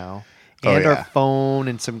have now Oh, and yeah. our phone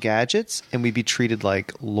and some gadgets, and we'd be treated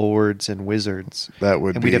like lords and wizards. That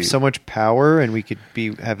would and be. we'd have so much power, and we could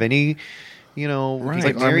have any, we Right. could Like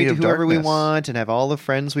get married Army to of whoever we Darkness. want and have all the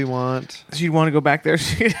friends we want. So you'd want to go back there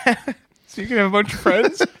so you can have a bunch of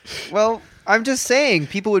friends? Well, I'm just saying,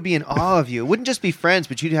 people would be in awe of you. It wouldn't just be friends,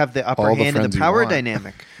 but you'd have the upper All the hand in friends the you power want.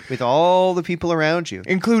 dynamic with all the people around you.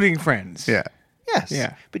 Including friends. Yeah. Yes.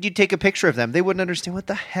 Yeah. But you'd take a picture of them. They wouldn't understand what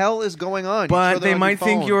the hell is going on. You'd throw But them they on might your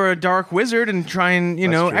think phone. you're a dark wizard and try and,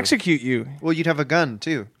 That's true. execute you. Well, you'd have a gun,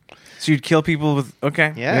 too. So you'd kill people with...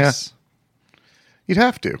 Okay. Yes. You'd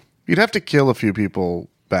have to. You'd have to kill a few people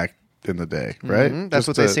back in the day, right? Mhm. That's Just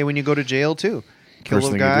what they to- say when you go to jail, too. Kill First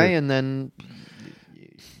a thing you guy do. and then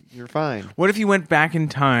you're fine. What if you went back in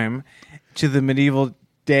time to the medieval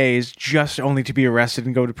days just only to be arrested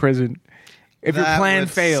and go to prison? If your That plan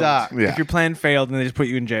would failed. suck. Yeah. If your plan failed and they just put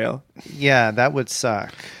you in jail. Yeah, that would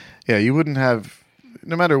suck. Yeah, you wouldn't have.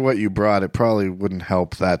 No matter what you brought, it probably wouldn't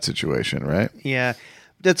help that situation, right? Yeah,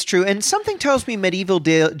 that's true. And something tells me medieval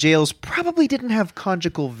jails probably didn't have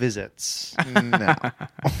conjugal visits. No.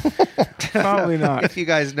 Probably not. If you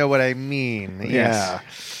guys know what I mean. Yes. Yeah.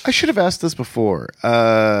 I should have asked this before.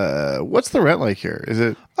 What's the rent like here? Is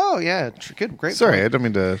it? Oh, yeah. Good. Great. Sorry, I point. don't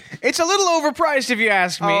mean to. It's a little overpriced if you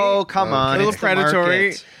ask me. Oh, come on. A little It's the predatory.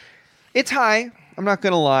 market. It's high. I'm not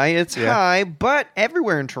going to lie. It's Yeah. high, but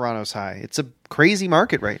everywhere in Toronto's high. It's a crazy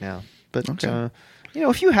market right now. But, Okay.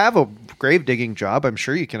 if you have a grave digging job, I'm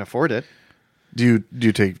sure you can afford it. Do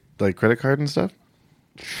you take like credit card and stuff?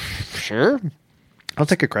 Sure. I'll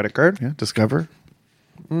take a credit card. Yeah, Discover.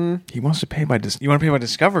 He wants to pay by... You want to pay by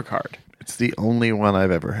Discover card? It's the only one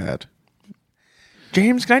I've ever had.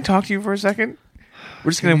 James, can I talk to you for a second?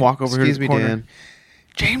 We're just going to walk over here to Excuse the me, corner. Dan.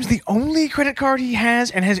 James, the only credit card he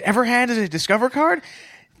has and has ever had is a Discover card?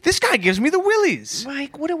 This guy gives me the willies.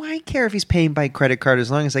 Mike, what do I care if he's paying by credit card as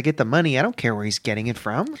long as I get the money? I don't care where he's getting it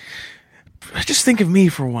from. Just think of me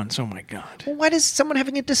for once. Oh, my God. Well, why does someone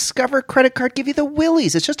having a Discover credit card give you the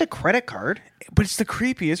willies? It's just a credit card. But it's the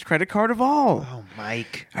creepiest credit card of all. Oh,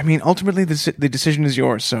 Mike. I mean, ultimately, the decision is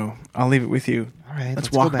yours, so I'll leave it with you. All right,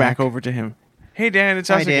 let's walk go back back. over to him. Hey, Dan, it's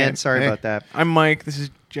Hi, us Dan. again. Sorry Hey. about that. I'm Mike. This is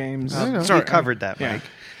James. We covered that, yeah. Mike.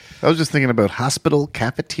 I was just thinking about hospital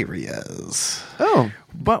cafeterias. Oh,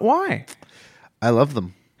 But why? I love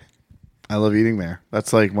them. I love eating there.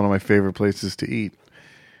 That's like one of my favorite places to eat.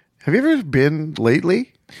 Have you ever been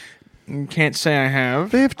lately? Can't say I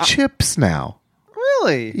have. They have chips now.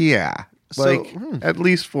 really? Yeah. So, Like at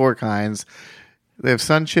least 4 kinds. They have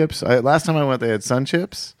sun chips. Last time I went, they had sun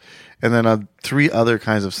chips. And then 3 other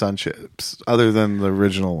kinds of sun chips other than the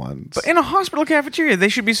original ones. In a hospital cafeteria, they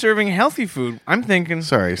should be serving healthy food. I'm thinking,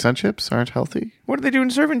 Sorry, sun chips aren't healthy? what are they doing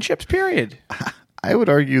serving chips, period? I would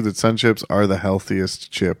argue that Sun Chips are the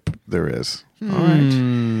healthiest chip there is. All right.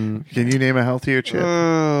 Can you name a healthier chip?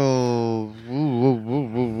 Oh,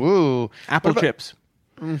 woo. Apple chips.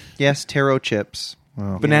 Yes, taro chips.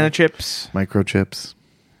 Banana chips. Microchips.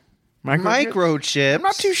 Microchips. I'm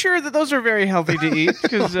not too sure that those are very healthy to eat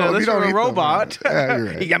because that's don't from eat a them. robot. Yeah, you're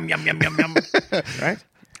right. Yum, yum, yum, yum, yum. Right?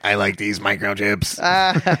 I like these microchips.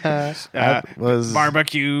 That was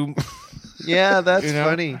barbecue. Yeah, that's You know?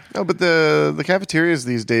 funny. No, but the cafeterias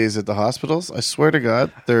these days at the hospitals, I swear to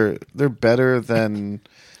God, they're better than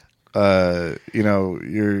your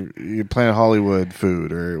Planet Hollywood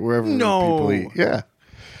food or wherever No. people eat. Yeah.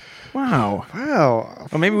 Wow. Wow.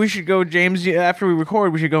 Well, maybe we should go, James, after we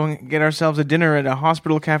record, we should go and get ourselves a dinner at a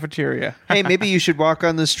hospital cafeteria. Hey, maybe you should walk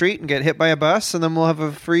on the street and get hit by a bus, and then we'll have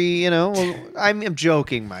a free, I'm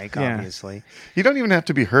joking, Mike, Yeah. obviously. You don't even have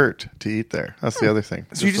to be hurt to eat there. That's the other thing.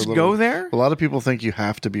 So you just go there? A lot of people think you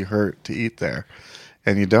have to be hurt to eat there,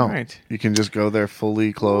 and you don't. Right. You can just go there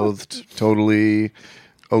fully clothed, totally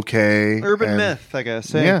okay. Urban and- myth, I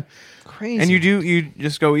guess. Hey? Yeah. Crazy. And you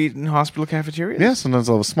just go eat in hospital cafeterias? Yeah, sometimes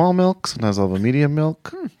I'll have a small milk, sometimes I'll have a medium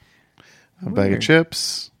milk, a bag of Weird.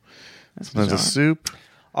 chips, sometimes a bizarre. soup.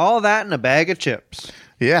 All that in a bag of chips.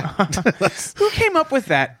 Yeah. Who came up with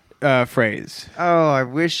that phrase? Oh, I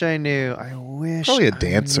wish I knew. I wish. Probably a I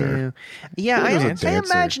dancer. knew. Yeah, Probably I was a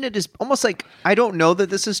dancer. imagine it is almost like, I don't know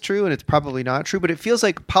that this is true, and it's probably not true, but it feels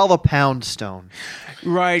like Paula Poundstone.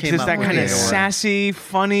 Right, Came just up that with kind of it. sassy,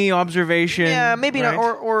 funny observation. Yeah, maybe right?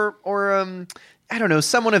 not. Or I don't know,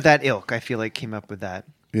 someone of that ilk, I feel like, came up with that.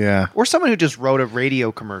 Yeah. Or someone who just wrote a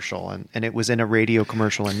radio commercial, and it was in a radio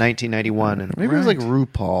commercial in 1991. And Maybe it was like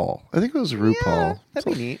RuPaul. I think it was RuPaul. Yeah,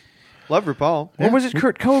 that'd be neat. Love RuPaul. Or was it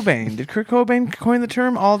Kurt Cobain? Did Kurt Cobain coin the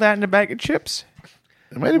term "all that in a bag of chips"?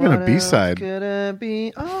 It might have been a What B-side. else could it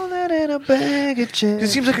be? All that in a bag of chips. It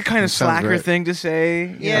seems like a kind of sounds slacker right. thing to say.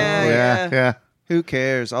 you Yeah. know. Yeah. Who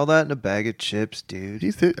cares? All that in a bag of chips, dude.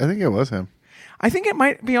 I think it was him. I think it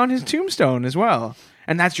might be on his tombstone as well.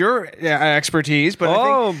 And that's your expertise, but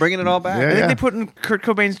I think, bringing it all back. Yeah. I think they put in Kurt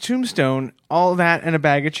Cobain's tombstone all that in a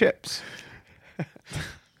bag of chips.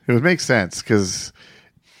 It would make sense because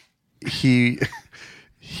he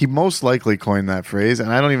most likely coined that phrase,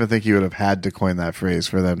 and I don't even think he would have had to coin that phrase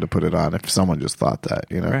for them to put it on if someone just thought that,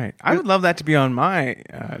 Right. I would love that to be on my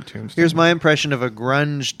tombstone. Here's my impression of a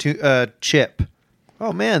grunge chip.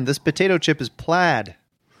 Oh man, this potato chip is plaid.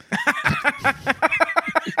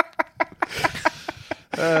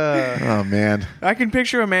 Oh man, I can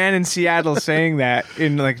picture a man in Seattle saying that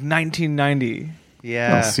in like 1990.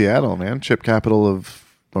 Yeah. well, Seattle, man, chip capital of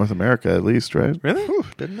North America, at least, right? Really?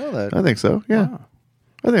 Didn't know that. I think so. Yeah, Wow.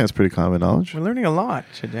 I think that's pretty common knowledge. We're learning a lot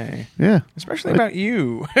today, Yeah. especially about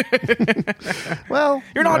you. Well,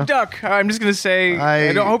 You're not duck. I'm just going to say,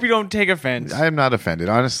 I hope you don't take offense. I am not offended.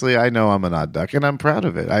 Honestly, I know I'm an odd duck, and I'm proud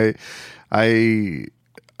of it.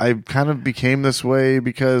 I kind of became this way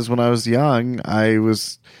because when I was young, I'd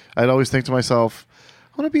always think to myself,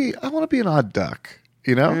 I want to be an odd duck,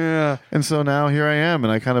 you know? Yeah. And so now here I am,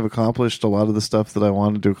 and I kind of accomplished a lot of the stuff that I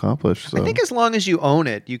wanted to accomplish. So I think as long as you own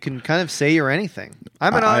it, you can kind of say you're anything.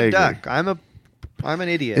 I'm an I odd agree. duck. I'm an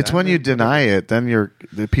idiot. it's when you deny it, then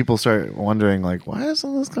the people start wondering, like, why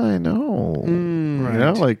doesn't this guy know? You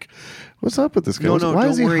know, like, what's up with this guy? No, Why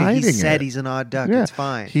don't is he worry. hiding He said it? he's an odd duck. Yeah, It's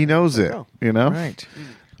fine. He knows it. go. You know, Right.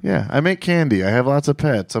 Yeah, I make candy. I have lots of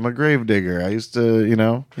pets. I'm a gravedigger. I used to,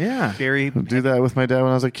 Yeah. Very. do that with my dad when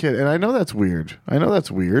I was a kid. And I know that's weird.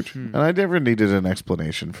 And I never needed an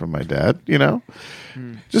explanation from my dad,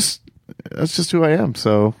 Just that's just who I am.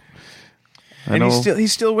 So I And know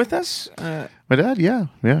he's still with us? my dad, yeah.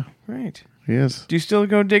 Right. He is. Do you still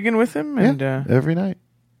go digging with him? And Yeah, every night.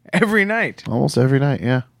 every night? Almost every night,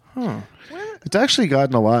 yeah. Huh. It's actually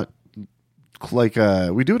gotten a lot like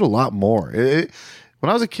we do it a lot more. When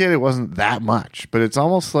I was a kid, it wasn't that much, but it's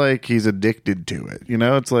almost like he's addicted to it.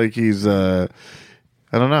 It's like he's I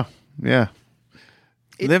don't know. Yeah.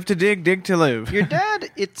 Live to dig, dig to live. Your dad,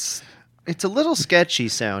 it's a little sketchy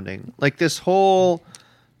sounding. Like this whole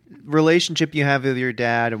relationship you have with your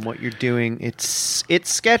dad and what you're doing, it's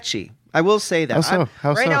sketchy. I will say that. How so?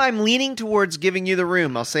 How right so? now, I'm leaning towards giving you the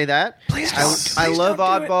room. I'll say that. Please don't. I Please love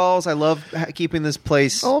don't do it. oddballs. I love keeping this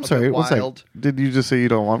place. Oh, I'm a sorry. bit One second. wild. Did you just say you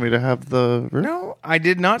don't want me to have the room? No, I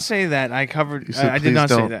did not say that. I covered. You said I did please not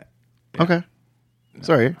say don't. that. Okay.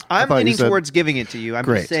 Sorry. I I'm thought you leaning said- towards giving it to you. I'm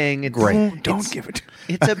Great. just saying it's Great. Don't give it.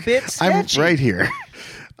 It's a bit I'm sketchy. right here.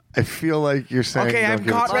 I feel like you're saying. Okay, don't I'm give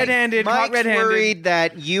it caught to me. red-handed. Mike's Caught red-handed. worried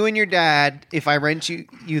that you and your dad, if I rent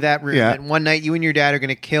you that room, Yeah. and one night you and your dad are going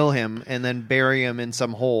to kill him and then bury him in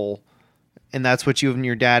some hole, and that's what you and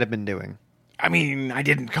your dad have been doing. I mean, I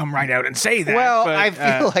didn't come right out and say that. Well, but, I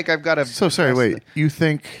feel like I've got to. So sorry, wait. You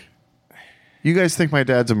guys think my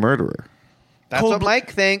dad's a murderer? That's what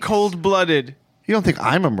Mike thinks. Cold-blooded. You don't think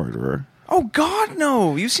I'm a murderer? Oh, God,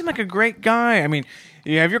 no. You seem like a great guy. I mean,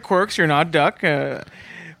 you have your quirks. You're not duck.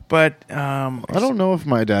 But I don't know if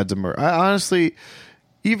my dad's a murderer. I honestly,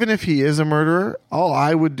 even if he is a murderer, all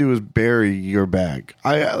I would do is bury your bag.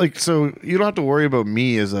 So you don't have to worry about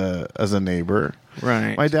me as a neighbor.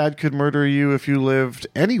 Right. My dad could murder you if you lived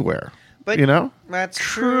anywhere. But you know? That's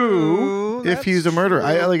true. If he's a murderer.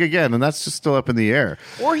 Again, and that's just still up in the air.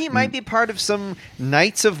 Or he might be part of some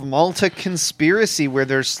Knights of Malta conspiracy where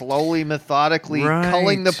they're slowly, methodically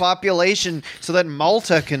culling the population so that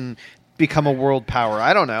Malta can become a world power.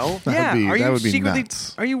 I don't know. That would be secretly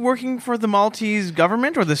nuts. Are you working for the Maltese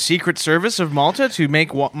government or the Secret Service of Malta to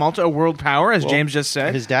make Malta a world power, as James just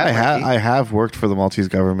said? His dad. I have worked for the Maltese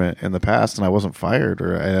government in the past, and I wasn't fired,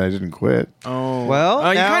 and I didn't quit. Oh,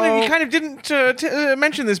 well, you kind of didn't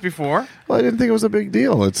mention this before. Well, I didn't think it was a big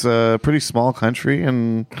deal. It's a pretty small country,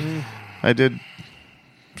 and I did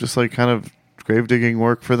just like kind of grave digging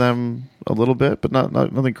work for them a little bit, but not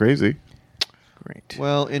nothing crazy. Great.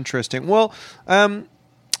 Well, interesting. Well,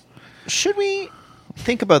 should we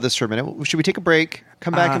think about this for a minute? Should we take a break,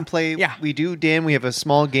 come back and play? Yeah. We do, Dan. We have a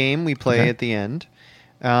small game we play at the end.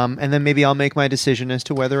 And then maybe I'll make my decision as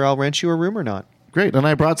to whether I'll rent you a room or not. Great. And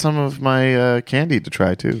I brought some of my candy to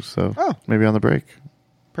try, too. So maybe on the break.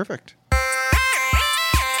 Perfect.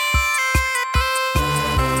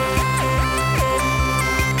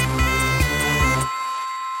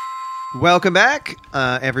 Welcome back,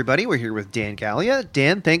 everybody. We're here with Dan Galea.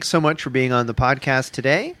 Dan, thanks so much for being on the podcast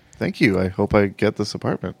today. Thank you. I hope I get this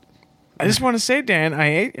apartment. I just want to say, Dan, I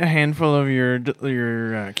ate a handful of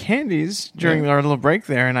your candies during our little break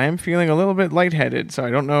there, and I am feeling a little bit lightheaded. So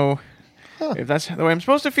I don't know if that's the way I'm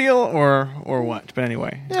supposed to feel or what. But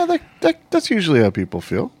anyway, yeah, that's usually how people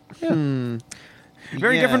feel. Yeah.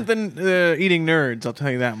 Very different than eating nerds. I'll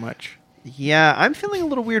tell you that much. Yeah, I'm feeling a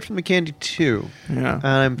little weird from the candy too. Yeah,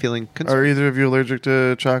 I'm feeling concerned. Are either of you allergic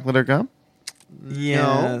to chocolate or gum?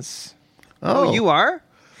 Yes. No. Oh, you are?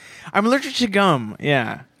 I'm allergic to gum.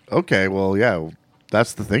 Yeah. Okay. Well, yeah.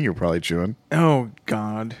 That's the thing you're probably chewing. Oh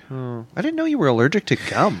God. Oh, I didn't know you were allergic to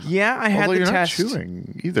gum. Yeah, I had Although the you're test. not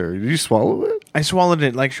chewing either. Did you swallow it? I swallowed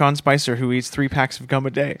it like Sean Spicer, who eats 3 packs of gum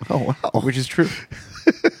a day. Oh wow. Which is true.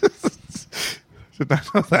 Did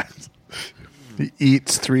not know that. He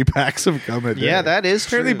eats 3 packs of gum a day. Yeah, that is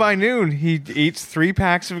true. Apparently by noon, he eats 3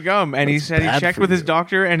 packs of gum, and he said he bad checked for with his you.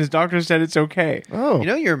 doctor, and his doctor said it's okay. Oh. You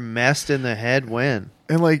know you're messed in the head when?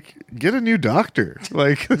 And get a new doctor.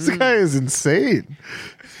 This guy is insane.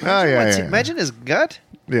 Imagine his gut.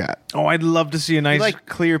 Yeah. Oh, I'd love to see a nice,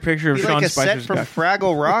 clear picture of Be Sean like a set Spicer's from gut.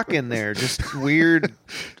 Fraggle Rock in there. Just weird,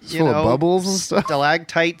 Full of bubbles and stuff.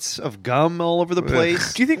 stalactites of gum all over the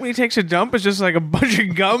place. Do you think when he takes a dump, it's just like a bunch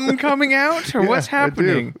of gum coming out? Or Yeah, what's I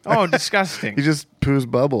happening? do. Oh, disgusting. He just poos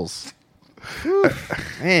bubbles.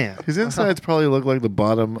 Man. His insides probably look like the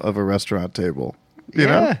bottom of a restaurant table. You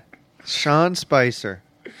know? Sean Spicer.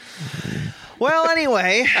 Well,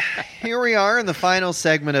 anyway, here we are in the final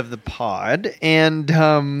segment of the pod, and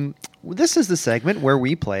this is the segment where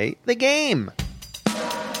we play the game.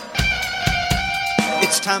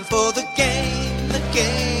 It's time for the game, the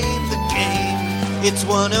game, the game. It's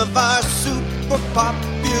one of our super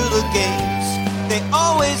popular games. They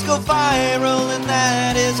always go viral, and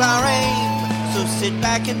that is our aim. So sit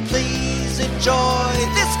back and please enjoy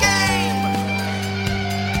this game.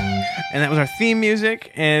 And that was our theme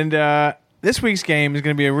music, and this week's game is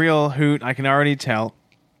going to be a real hoot. I can already tell.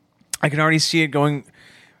 I can already see it going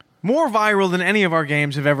more viral than any of our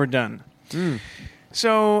games have ever done.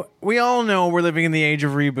 So we all know we're living in the age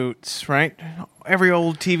of reboots, right? Every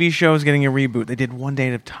old TV show is getting a reboot. They did One Day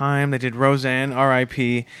at a Time. They did Roseanne,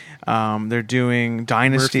 R.I.P. They're doing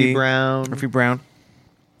Dynasty. Murphy Brown.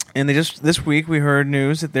 And this week we heard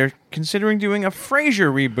news that they're considering doing a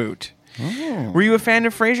Frasier reboot. Oh. Were you a fan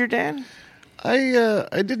of Frasier, Dan?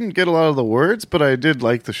 I didn't get a lot of the words, but I did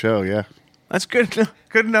like the show, yeah. That's good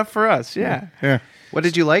enough for us, yeah. Yeah. What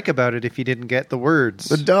did you like about it if you didn't get the words?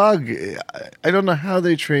 The dog, I don't know how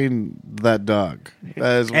they trained that dog.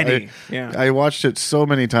 Eddie, yeah. I watched it so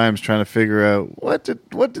many times trying to figure out what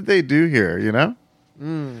did they do here, you know?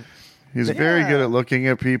 He's very good at looking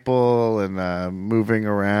at people and moving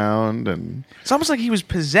around, and it's almost like he was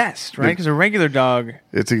possessed, right? Because a regular dog,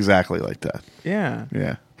 it's exactly like that. Yeah.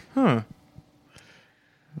 Yeah. Huh.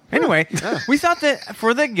 Anyway, we thought that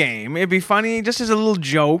for the game, it'd be funny, just as a little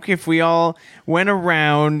joke, if we all went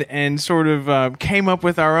around and sort of came up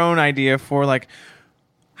with our own idea for,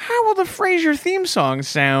 how will the Frasier theme song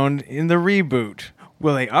sound in the reboot?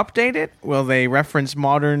 Will they update it? Will they reference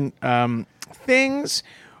modern things?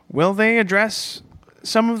 Will they address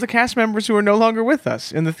some of the cast members who are no longer with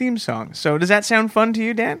us in the theme song? So does that sound fun to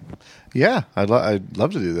you, Dan? Yeah, I'd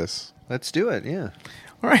love to do this. Let's do it. Yeah.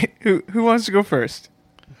 All right. Who wants to go first?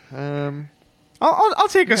 I'll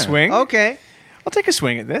take a swing. Okay. I'll take a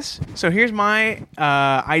swing at this. So here's my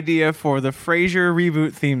idea for the Frasier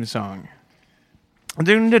reboot theme song.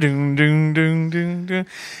 Dun, dun, dun, dun, dun, dun, dun.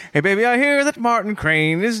 Hey, baby, I hear that Martin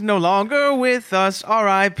Crane is no longer with us,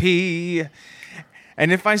 R.I.P.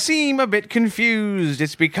 And if I seem a bit confused,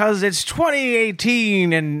 it's because it's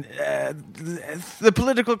 2018 and the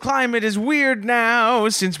political climate is weird now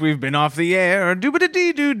since we've been off the air.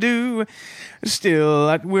 Doo-ba-da-dee-doo-doo.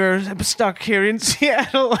 Still, we're stuck here in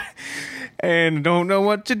Seattle and don't know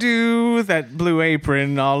what to do with that blue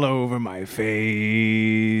apron all over my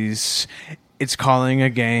face. It's calling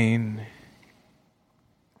again.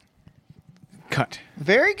 Cut.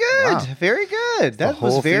 Very good. Wow. Very good. That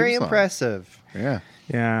was whole very theme song. impressive. Yeah.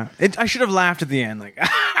 Yeah. I should have laughed at the end. Like,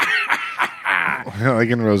 Like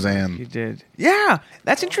in Roseanne. you did. Yeah.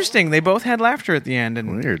 That's interesting. They both had laughter at the end.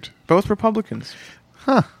 And Weird. both Republicans.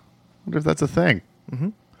 Huh. Wonder if that's a thing.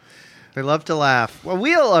 They love to laugh. Well,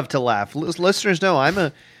 we all love to laugh. Listeners know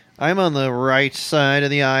I'm on the right side of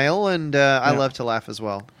the aisle, and I love to laugh as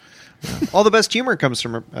well. All the best humor comes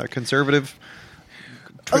from conservative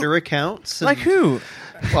Twitter accounts. Like who?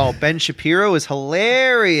 Well, Ben Shapiro is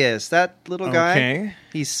hilarious. That little guy. Okay.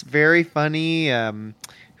 He's very funny.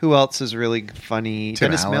 Who else is really funny? Tim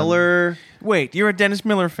Dennis Allen. Miller. Wait, you're a Dennis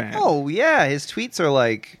Miller fan. Oh yeah, his tweets are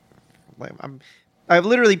like I've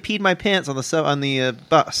literally peed my pants on the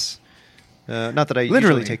bus. Not that I Literally.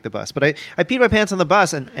 usually take the bus, but I peed my pants on the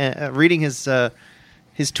bus, and reading his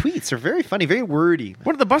tweets are very funny, very wordy.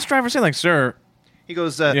 What did the bus driver say? Like, sir, He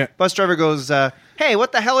goes, Yeah. bus driver goes, hey,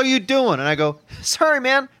 what the hell are you doing? And I go, sorry,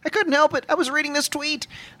 man, I couldn't help it. I was reading this tweet.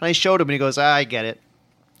 And I showed him, and he goes, I get it.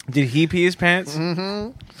 did he pee his pants?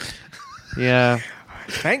 Yeah.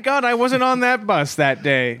 Thank God I wasn't on that bus that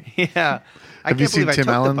day. Yeah. I Have you can't seen believe I Tim took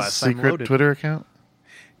the Allen's bus. I'm secret loaded. Twitter account?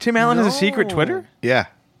 Tim Allen has a secret No. Twitter? Yeah.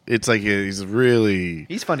 It's like he's really...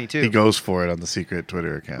 He's funny, too. He goes for it on the secret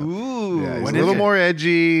Twitter account. Ooh. Yeah, he's what a is little it? more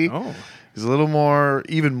edgy. Oh. He's a little more,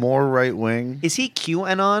 even more right wing. Is he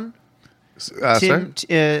QAnon? Sorry?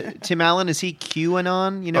 Tim Allen, is he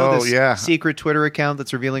QAnon? You know, Oh, this yeah. secret Twitter account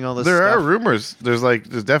that's revealing all this There stuff? are rumors. There's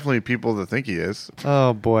definitely people that think he is.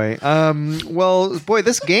 Oh boy. Well, boy,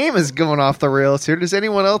 this game is going off the rails here. Does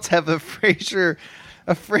anyone else have a Frasier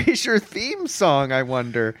theme song? I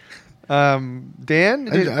wonder. Dan,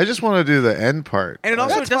 I just want to do the end part. And it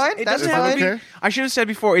also That's doesn't, fine. it That's doesn't have to be. fine. I should have said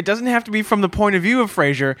before. It doesn't have to be from the point of view of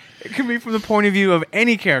Frasier. It can be from the point of view of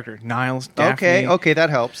any character. Niles, Daphne, okay, that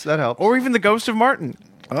helps. That helps. or even the ghost of Martin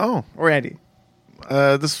Oh, or Eddie.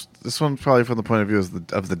 this one's probably from the point of view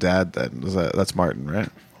of the dad. That's Martin, right?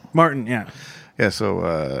 Martin, yeah. Yeah.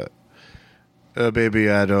 So, baby,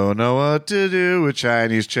 I don't know what to do with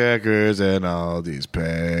Chinese checkers and all these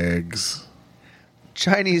pegs.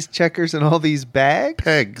 Chinese checkers and all these bags.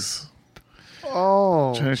 Pegs.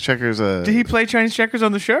 Oh, Chinese checkers. Did he play Chinese checkers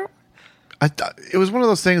on the show? It was one of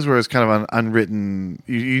those things where it's kind of unwritten.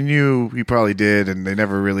 You knew he probably did, and they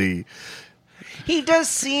never really. he does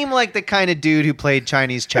seem like the kind of dude who played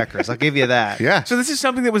Chinese checkers. I'll give you that. Yeah. So this is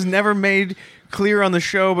something that was never made clear on the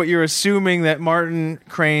show, but you're assuming that Martin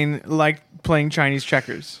Crane liked playing Chinese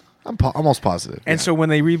checkers. I'm almost positive. And yeah. so when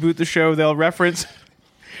they reboot the show, they'll reference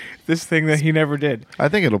this thing that he never did. I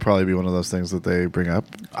think it'll probably be one of those things that they bring up.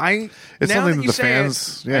 It's It's now something that that you the say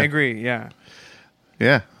fans. it, Yeah. I agree. Yeah.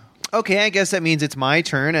 Yeah. Okay, I guess that means it's my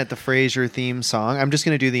turn at the Frasier theme song. I'm just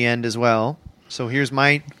going to do the end as well. So here's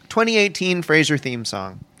my 2018 Frasier theme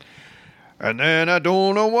song. And then I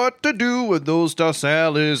don't know what to do with those tossed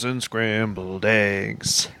salads and scrambled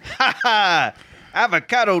eggs. Ha ha!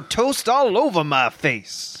 Avocado toast all over my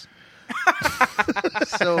face.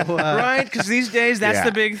 So Right? Because these days, that's Yeah.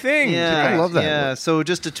 the big thing. yeah, I love that. Yeah, so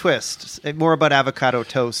just a twist. More about avocado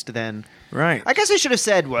toast than. Right. I guess I should have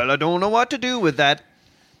said, well, I don't know what to do with that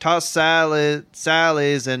tossed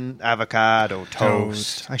salads and avocado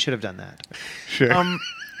toast. I should have done that. Sure.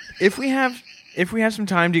 If we have some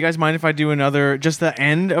time, do you guys mind if I do another, just the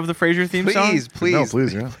end of the Frasier theme song? Please, No,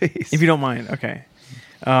 please, yeah. please. If you don't mind, okay.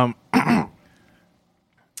 How's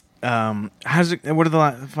it? What are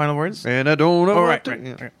the final words? And I don't know Oh, what right, to... right,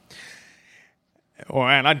 yeah. right. Oh,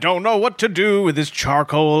 and I don't know what to do with this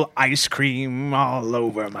charcoal ice cream all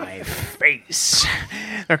over my face.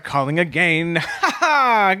 They're calling again. Ha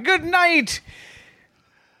ha! Good night.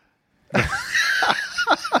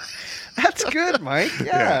 That's good, Mike.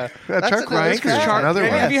 Yeah. Yeah, charcoal ice cream. good. Another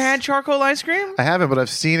one. Have you had charcoal ice cream? I haven't, but I've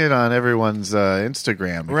seen it on everyone's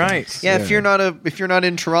Instagram. Right. accounts. Yeah, if you're not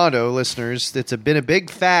in Toronto, listeners, it's been a big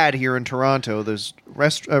fad here in Toronto. There's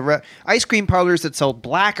ice cream parlors that sell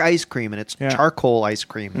black ice cream, and it's charcoal ice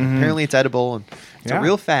cream. And apparently, it's edible, and it's a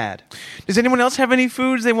real fad. Does anyone else have any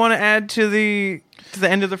foods they want to add to the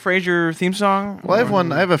end of the Frasier theme song? Well,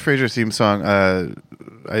 I have a Frasier theme song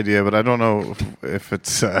idea, but I don't know if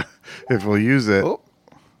it's if we'll use it. Oh.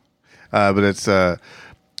 But it's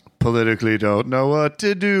politically don't know what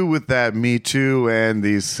to do with that Me Too and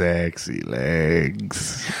these sexy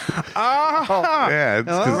legs. Yeah, it's,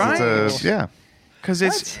 'cause it's yeah.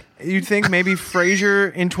 Because you'd think maybe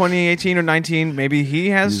Frasier in 2018 or 19, maybe he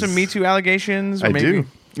has some Me Too allegations. Or I maybe do.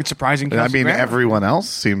 It's surprising. I mean, Graham. everyone else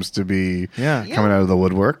seems to be coming out of the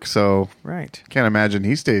woodwork, so Right. can't imagine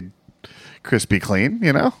he stayed crispy clean,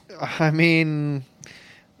 you know? I mean,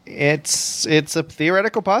 it's a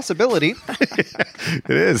theoretical possibility. It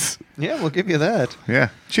is. Yeah, we'll give you that. Yeah.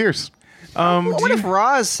 Cheers. What if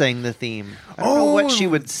Roz sang the theme? I don't know what she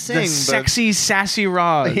would sing. The but sexy, sassy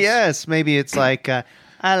Roz. yes, maybe it's like,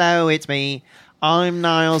 hello, it's me. I'm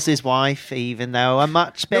Niles' wife, even though I'm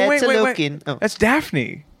much better looking. Oh. That's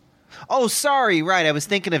Daphne. Oh, sorry. Right, I was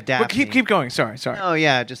thinking of Daphne. But keep going. Sorry. Oh,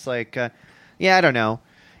 yeah, just like, I don't know.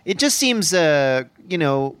 It just seems,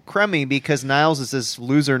 crummy because Niles is this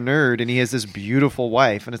loser nerd and he has this beautiful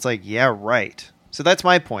wife. And it's like, yeah, right. So that's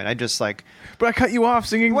my point. I just like... But I cut you off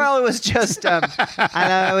singing... Well, it was just,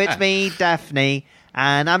 hello, it's me, Daphne.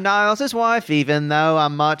 And I'm Niles' wife, even though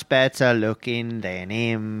I'm much better looking than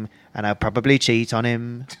him. And I'll probably cheat on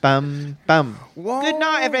him. Bum, bum. Whoa. Good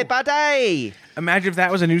night, everybody. Imagine if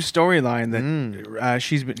that was a new storyline that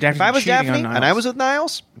she's been Daphne If I was cheating Daphne on Niles. and I was with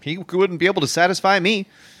Niles, he wouldn't be able to satisfy me.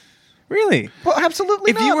 Really? Well,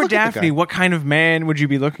 absolutely If not. you were Look at the Daphne, guy. what kind of man would you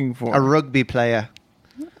be looking for? A rugby player.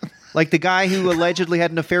 Like the guy who allegedly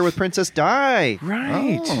had an affair with Princess Di.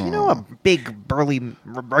 Right. Oh. You know, a big, burly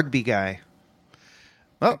rugby guy.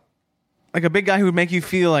 Oh, Like a big guy who would make you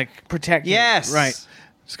feel like protected. Yes. Right.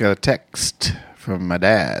 just got a text from my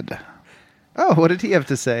dad. Oh, what did he have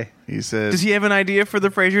to say? He says, Does he have an idea for the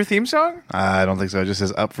Frasier theme song? I don't think so. It just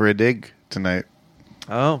says up for a dig tonight.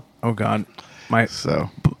 Oh. Oh, God. My So,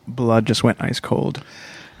 blood just went ice cold.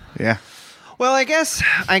 yeah. Well, I guess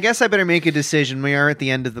I better make a decision. We are at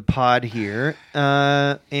the end of the pod here.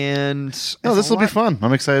 And... No, this will be fun.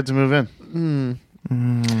 I'm excited to move in.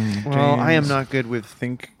 Well, I am not good with...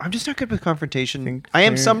 Think I'm just not good with confrontation. Think I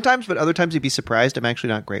am fair. sometimes, but other times you'd be surprised. I'm actually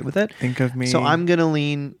not great with it. Think of me. So I'm going to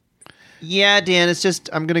lean... Yeah, Dan, it's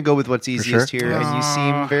just... I'm going to go with what's easiest sure? here. And you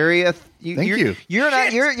seem very... Thank you.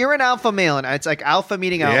 You're an alpha male, and it's like alpha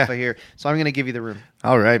meeting Yeah. alpha here. So I'm going to give you the room.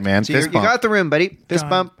 All right, man. So Fist you bump. got the room, buddy. Fist God.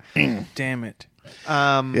 bump. Damn it.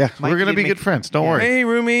 Yeah, Mike, we're going to you'd be make- good friends. Don't worry. Hey,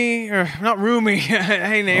 roomie. Or not roomie.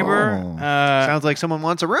 Hey, neighbor. Oh. Sounds like someone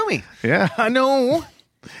wants a roomie. Yeah. No.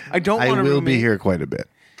 I don't want I a will roomie. be here quite a bit.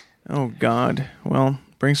 Oh, God. Well,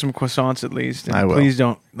 bring some croissants at least. And I will. Please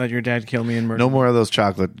don't let your dad kill me and murder No me. more of those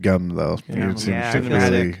chocolate gum, though. Yeah, You seem yeah, to I can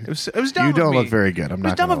really- imagine. It was dumb You of don't me. look very good. I'm It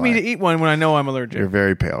was not dumb going of to me lie. to eat one when I know I'm allergic. You're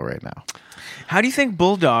very pale right now. How do you think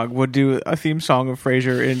Bulldog would do a theme song of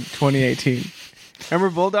Frasier in 2018?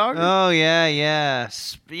 Remember Bulldog? Oh, yeah.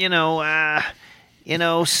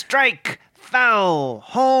 Strike, foul,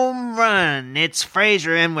 home run. It's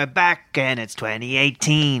Frasier and we're back and it's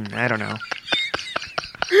 2018. I don't know.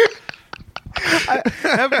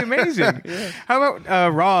 That'd be amazing. How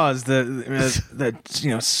about Roz,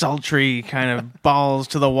 the sultry kind of balls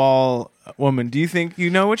to the wall woman? Do you think you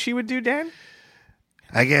know what she would do, Dan?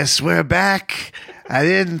 I guess we're back. I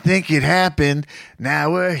didn't think it happened.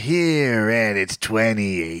 Now we're here, and it's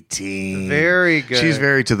 2018. Very good. She's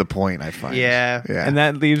very to the point, I find. Yeah. Yeah. And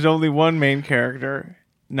that leaves only one main character,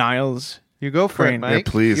 Niles. You go for it, Brain. Mike.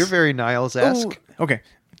 Yeah, please. You're very Niles-esque. Oh, okay.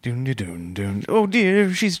 Dun, dun, dun, dun. Oh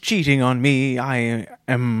dear, she's cheating on me. I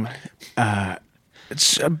am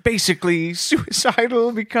it's basically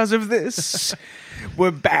suicidal because of this. We're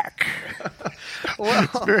back.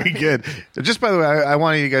 It's very good. Just by the way, I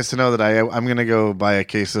wanted you guys to know that I'm going to go buy a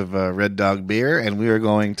case of Red Dog beer, and we are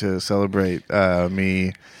going to celebrate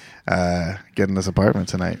me getting this apartment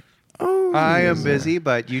tonight. Oh, I am busy,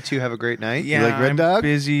 but you two have a great night. yeah, like Red I'm Dog?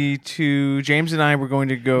 busy too. James and I were going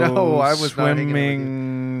to go No, I was not hanging out with you.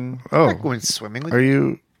 swimming. I'm Oh, not going swimming with are you.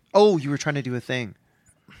 you? Oh, you were trying to do a thing.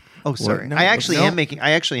 Oh, sorry. No, I actually no. am busy.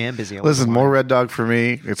 I Listen, wasn't more lying. Red Dog for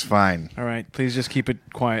me. It's fine. All right, please just keep it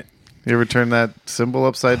quiet. You ever turn that symbol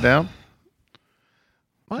upside down?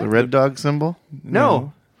 What? The Red Dog symbol?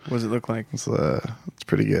 No. What does it look like? It's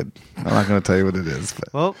pretty good. I'm not going to tell you what it is,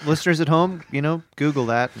 but Well, listeners at home, Google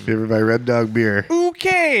that. favorite by Red Dog Beer.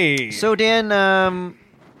 Okay. So, Dan,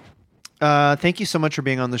 thank you so much for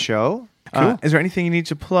being on the show. Is there anything you need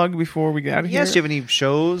to plug before we get out of here? Yes, do you have any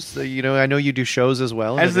shows? I know you do shows as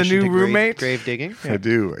well. in As the addition new to roommate? grave digging. I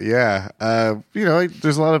do, yeah.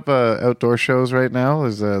 There's a lot of outdoor shows right now.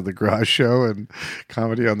 There's the Garage Show and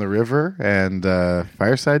Comedy on the River and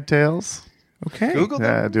Fireside Tales. Okay. Google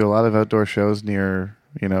Yeah, I them. do a lot of outdoor shows near,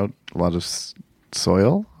 a lot of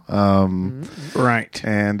soil. Right.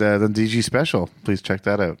 And then DG Special. Please check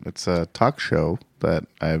that out. It's a talk show that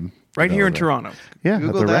I'm... Right here in developing. Toronto. Yeah,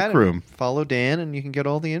 Google at the that. Rec Room. And follow Dan, and you can get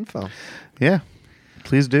all the info. Yeah,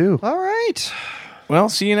 please do. All right. Well,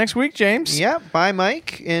 see you next week, James. Yeah. Bye,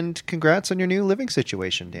 Mike, and congrats on your new living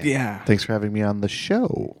situation, Dan. Yeah. Thanks for having me on the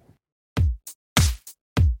show.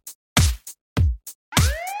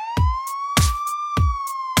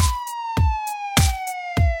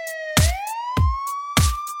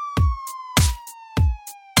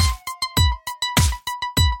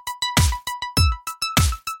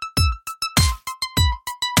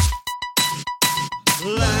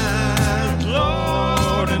 Land